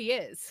October where he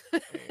is.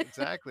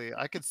 Exactly.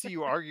 I could see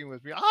you arguing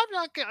with me. I'm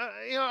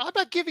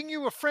not giving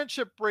you a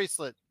friendship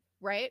bracelet.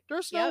 Right?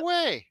 There's Yep. no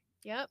way.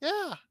 Yep.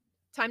 Yeah.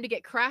 Time to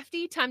get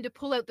crafty. Time to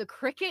pull out the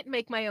Cricut,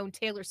 make my own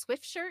Taylor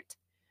Swift shirt.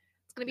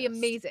 It's going to be Yes.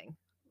 amazing.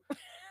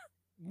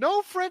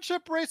 No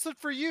friendship bracelet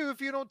for you if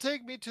you don't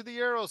take me to the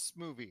Eros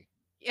movie.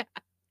 Yeah.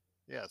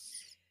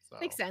 Yes. So,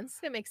 Makes sense.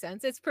 It makes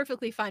sense. It's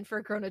perfectly fine for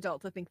a grown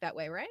adult to think that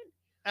way, right?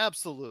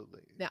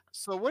 absolutely. Yeah.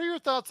 So what are your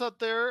thoughts out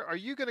there? Are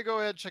you going to go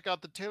ahead and check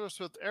out the Taylor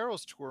Swift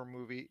Eras Tour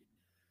movie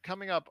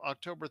coming up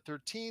October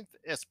 13th?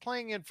 It's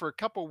playing in for a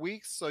couple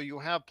weeks, so you'll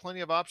have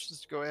plenty of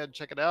options to go ahead and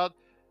check it out.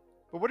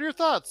 But what are your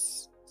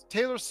thoughts?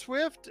 Taylor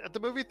Swift at the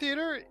movie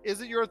theater?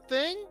 Is it your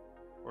thing?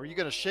 Or are you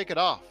going to shake it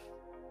off?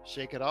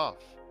 Shake it off.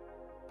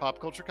 Pop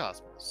Culture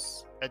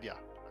Cosmos at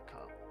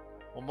yahoo.com.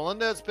 Well,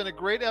 Melinda, it's been a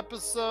great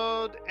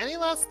episode. Any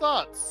last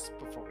thoughts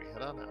before we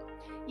head on out?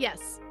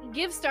 Yes.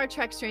 Give Star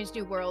Trek Strange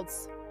New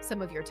Worlds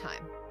some of your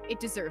time. It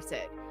deserves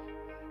it.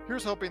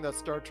 Here's hoping that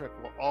Star Trek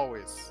will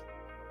always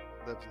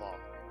live long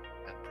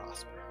and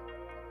prosper.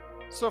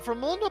 So from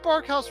Melinda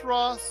Barkhouse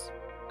Ross,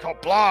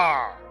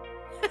 Kablar!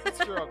 It's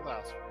Gerald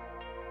Glassford.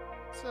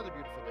 It's another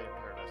beautiful day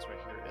in paradise right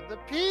here in the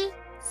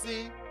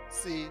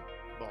PCC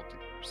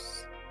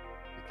Multiverse.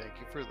 We thank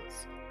you for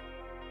this.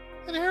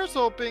 And here's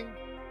hoping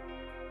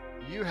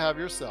you have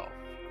yourself.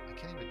 I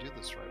can't even do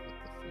this right with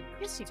the fingers.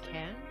 Yes, you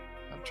can.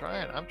 I'm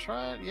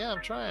trying. Yeah,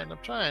 I'm trying.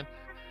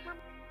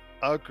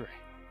 A great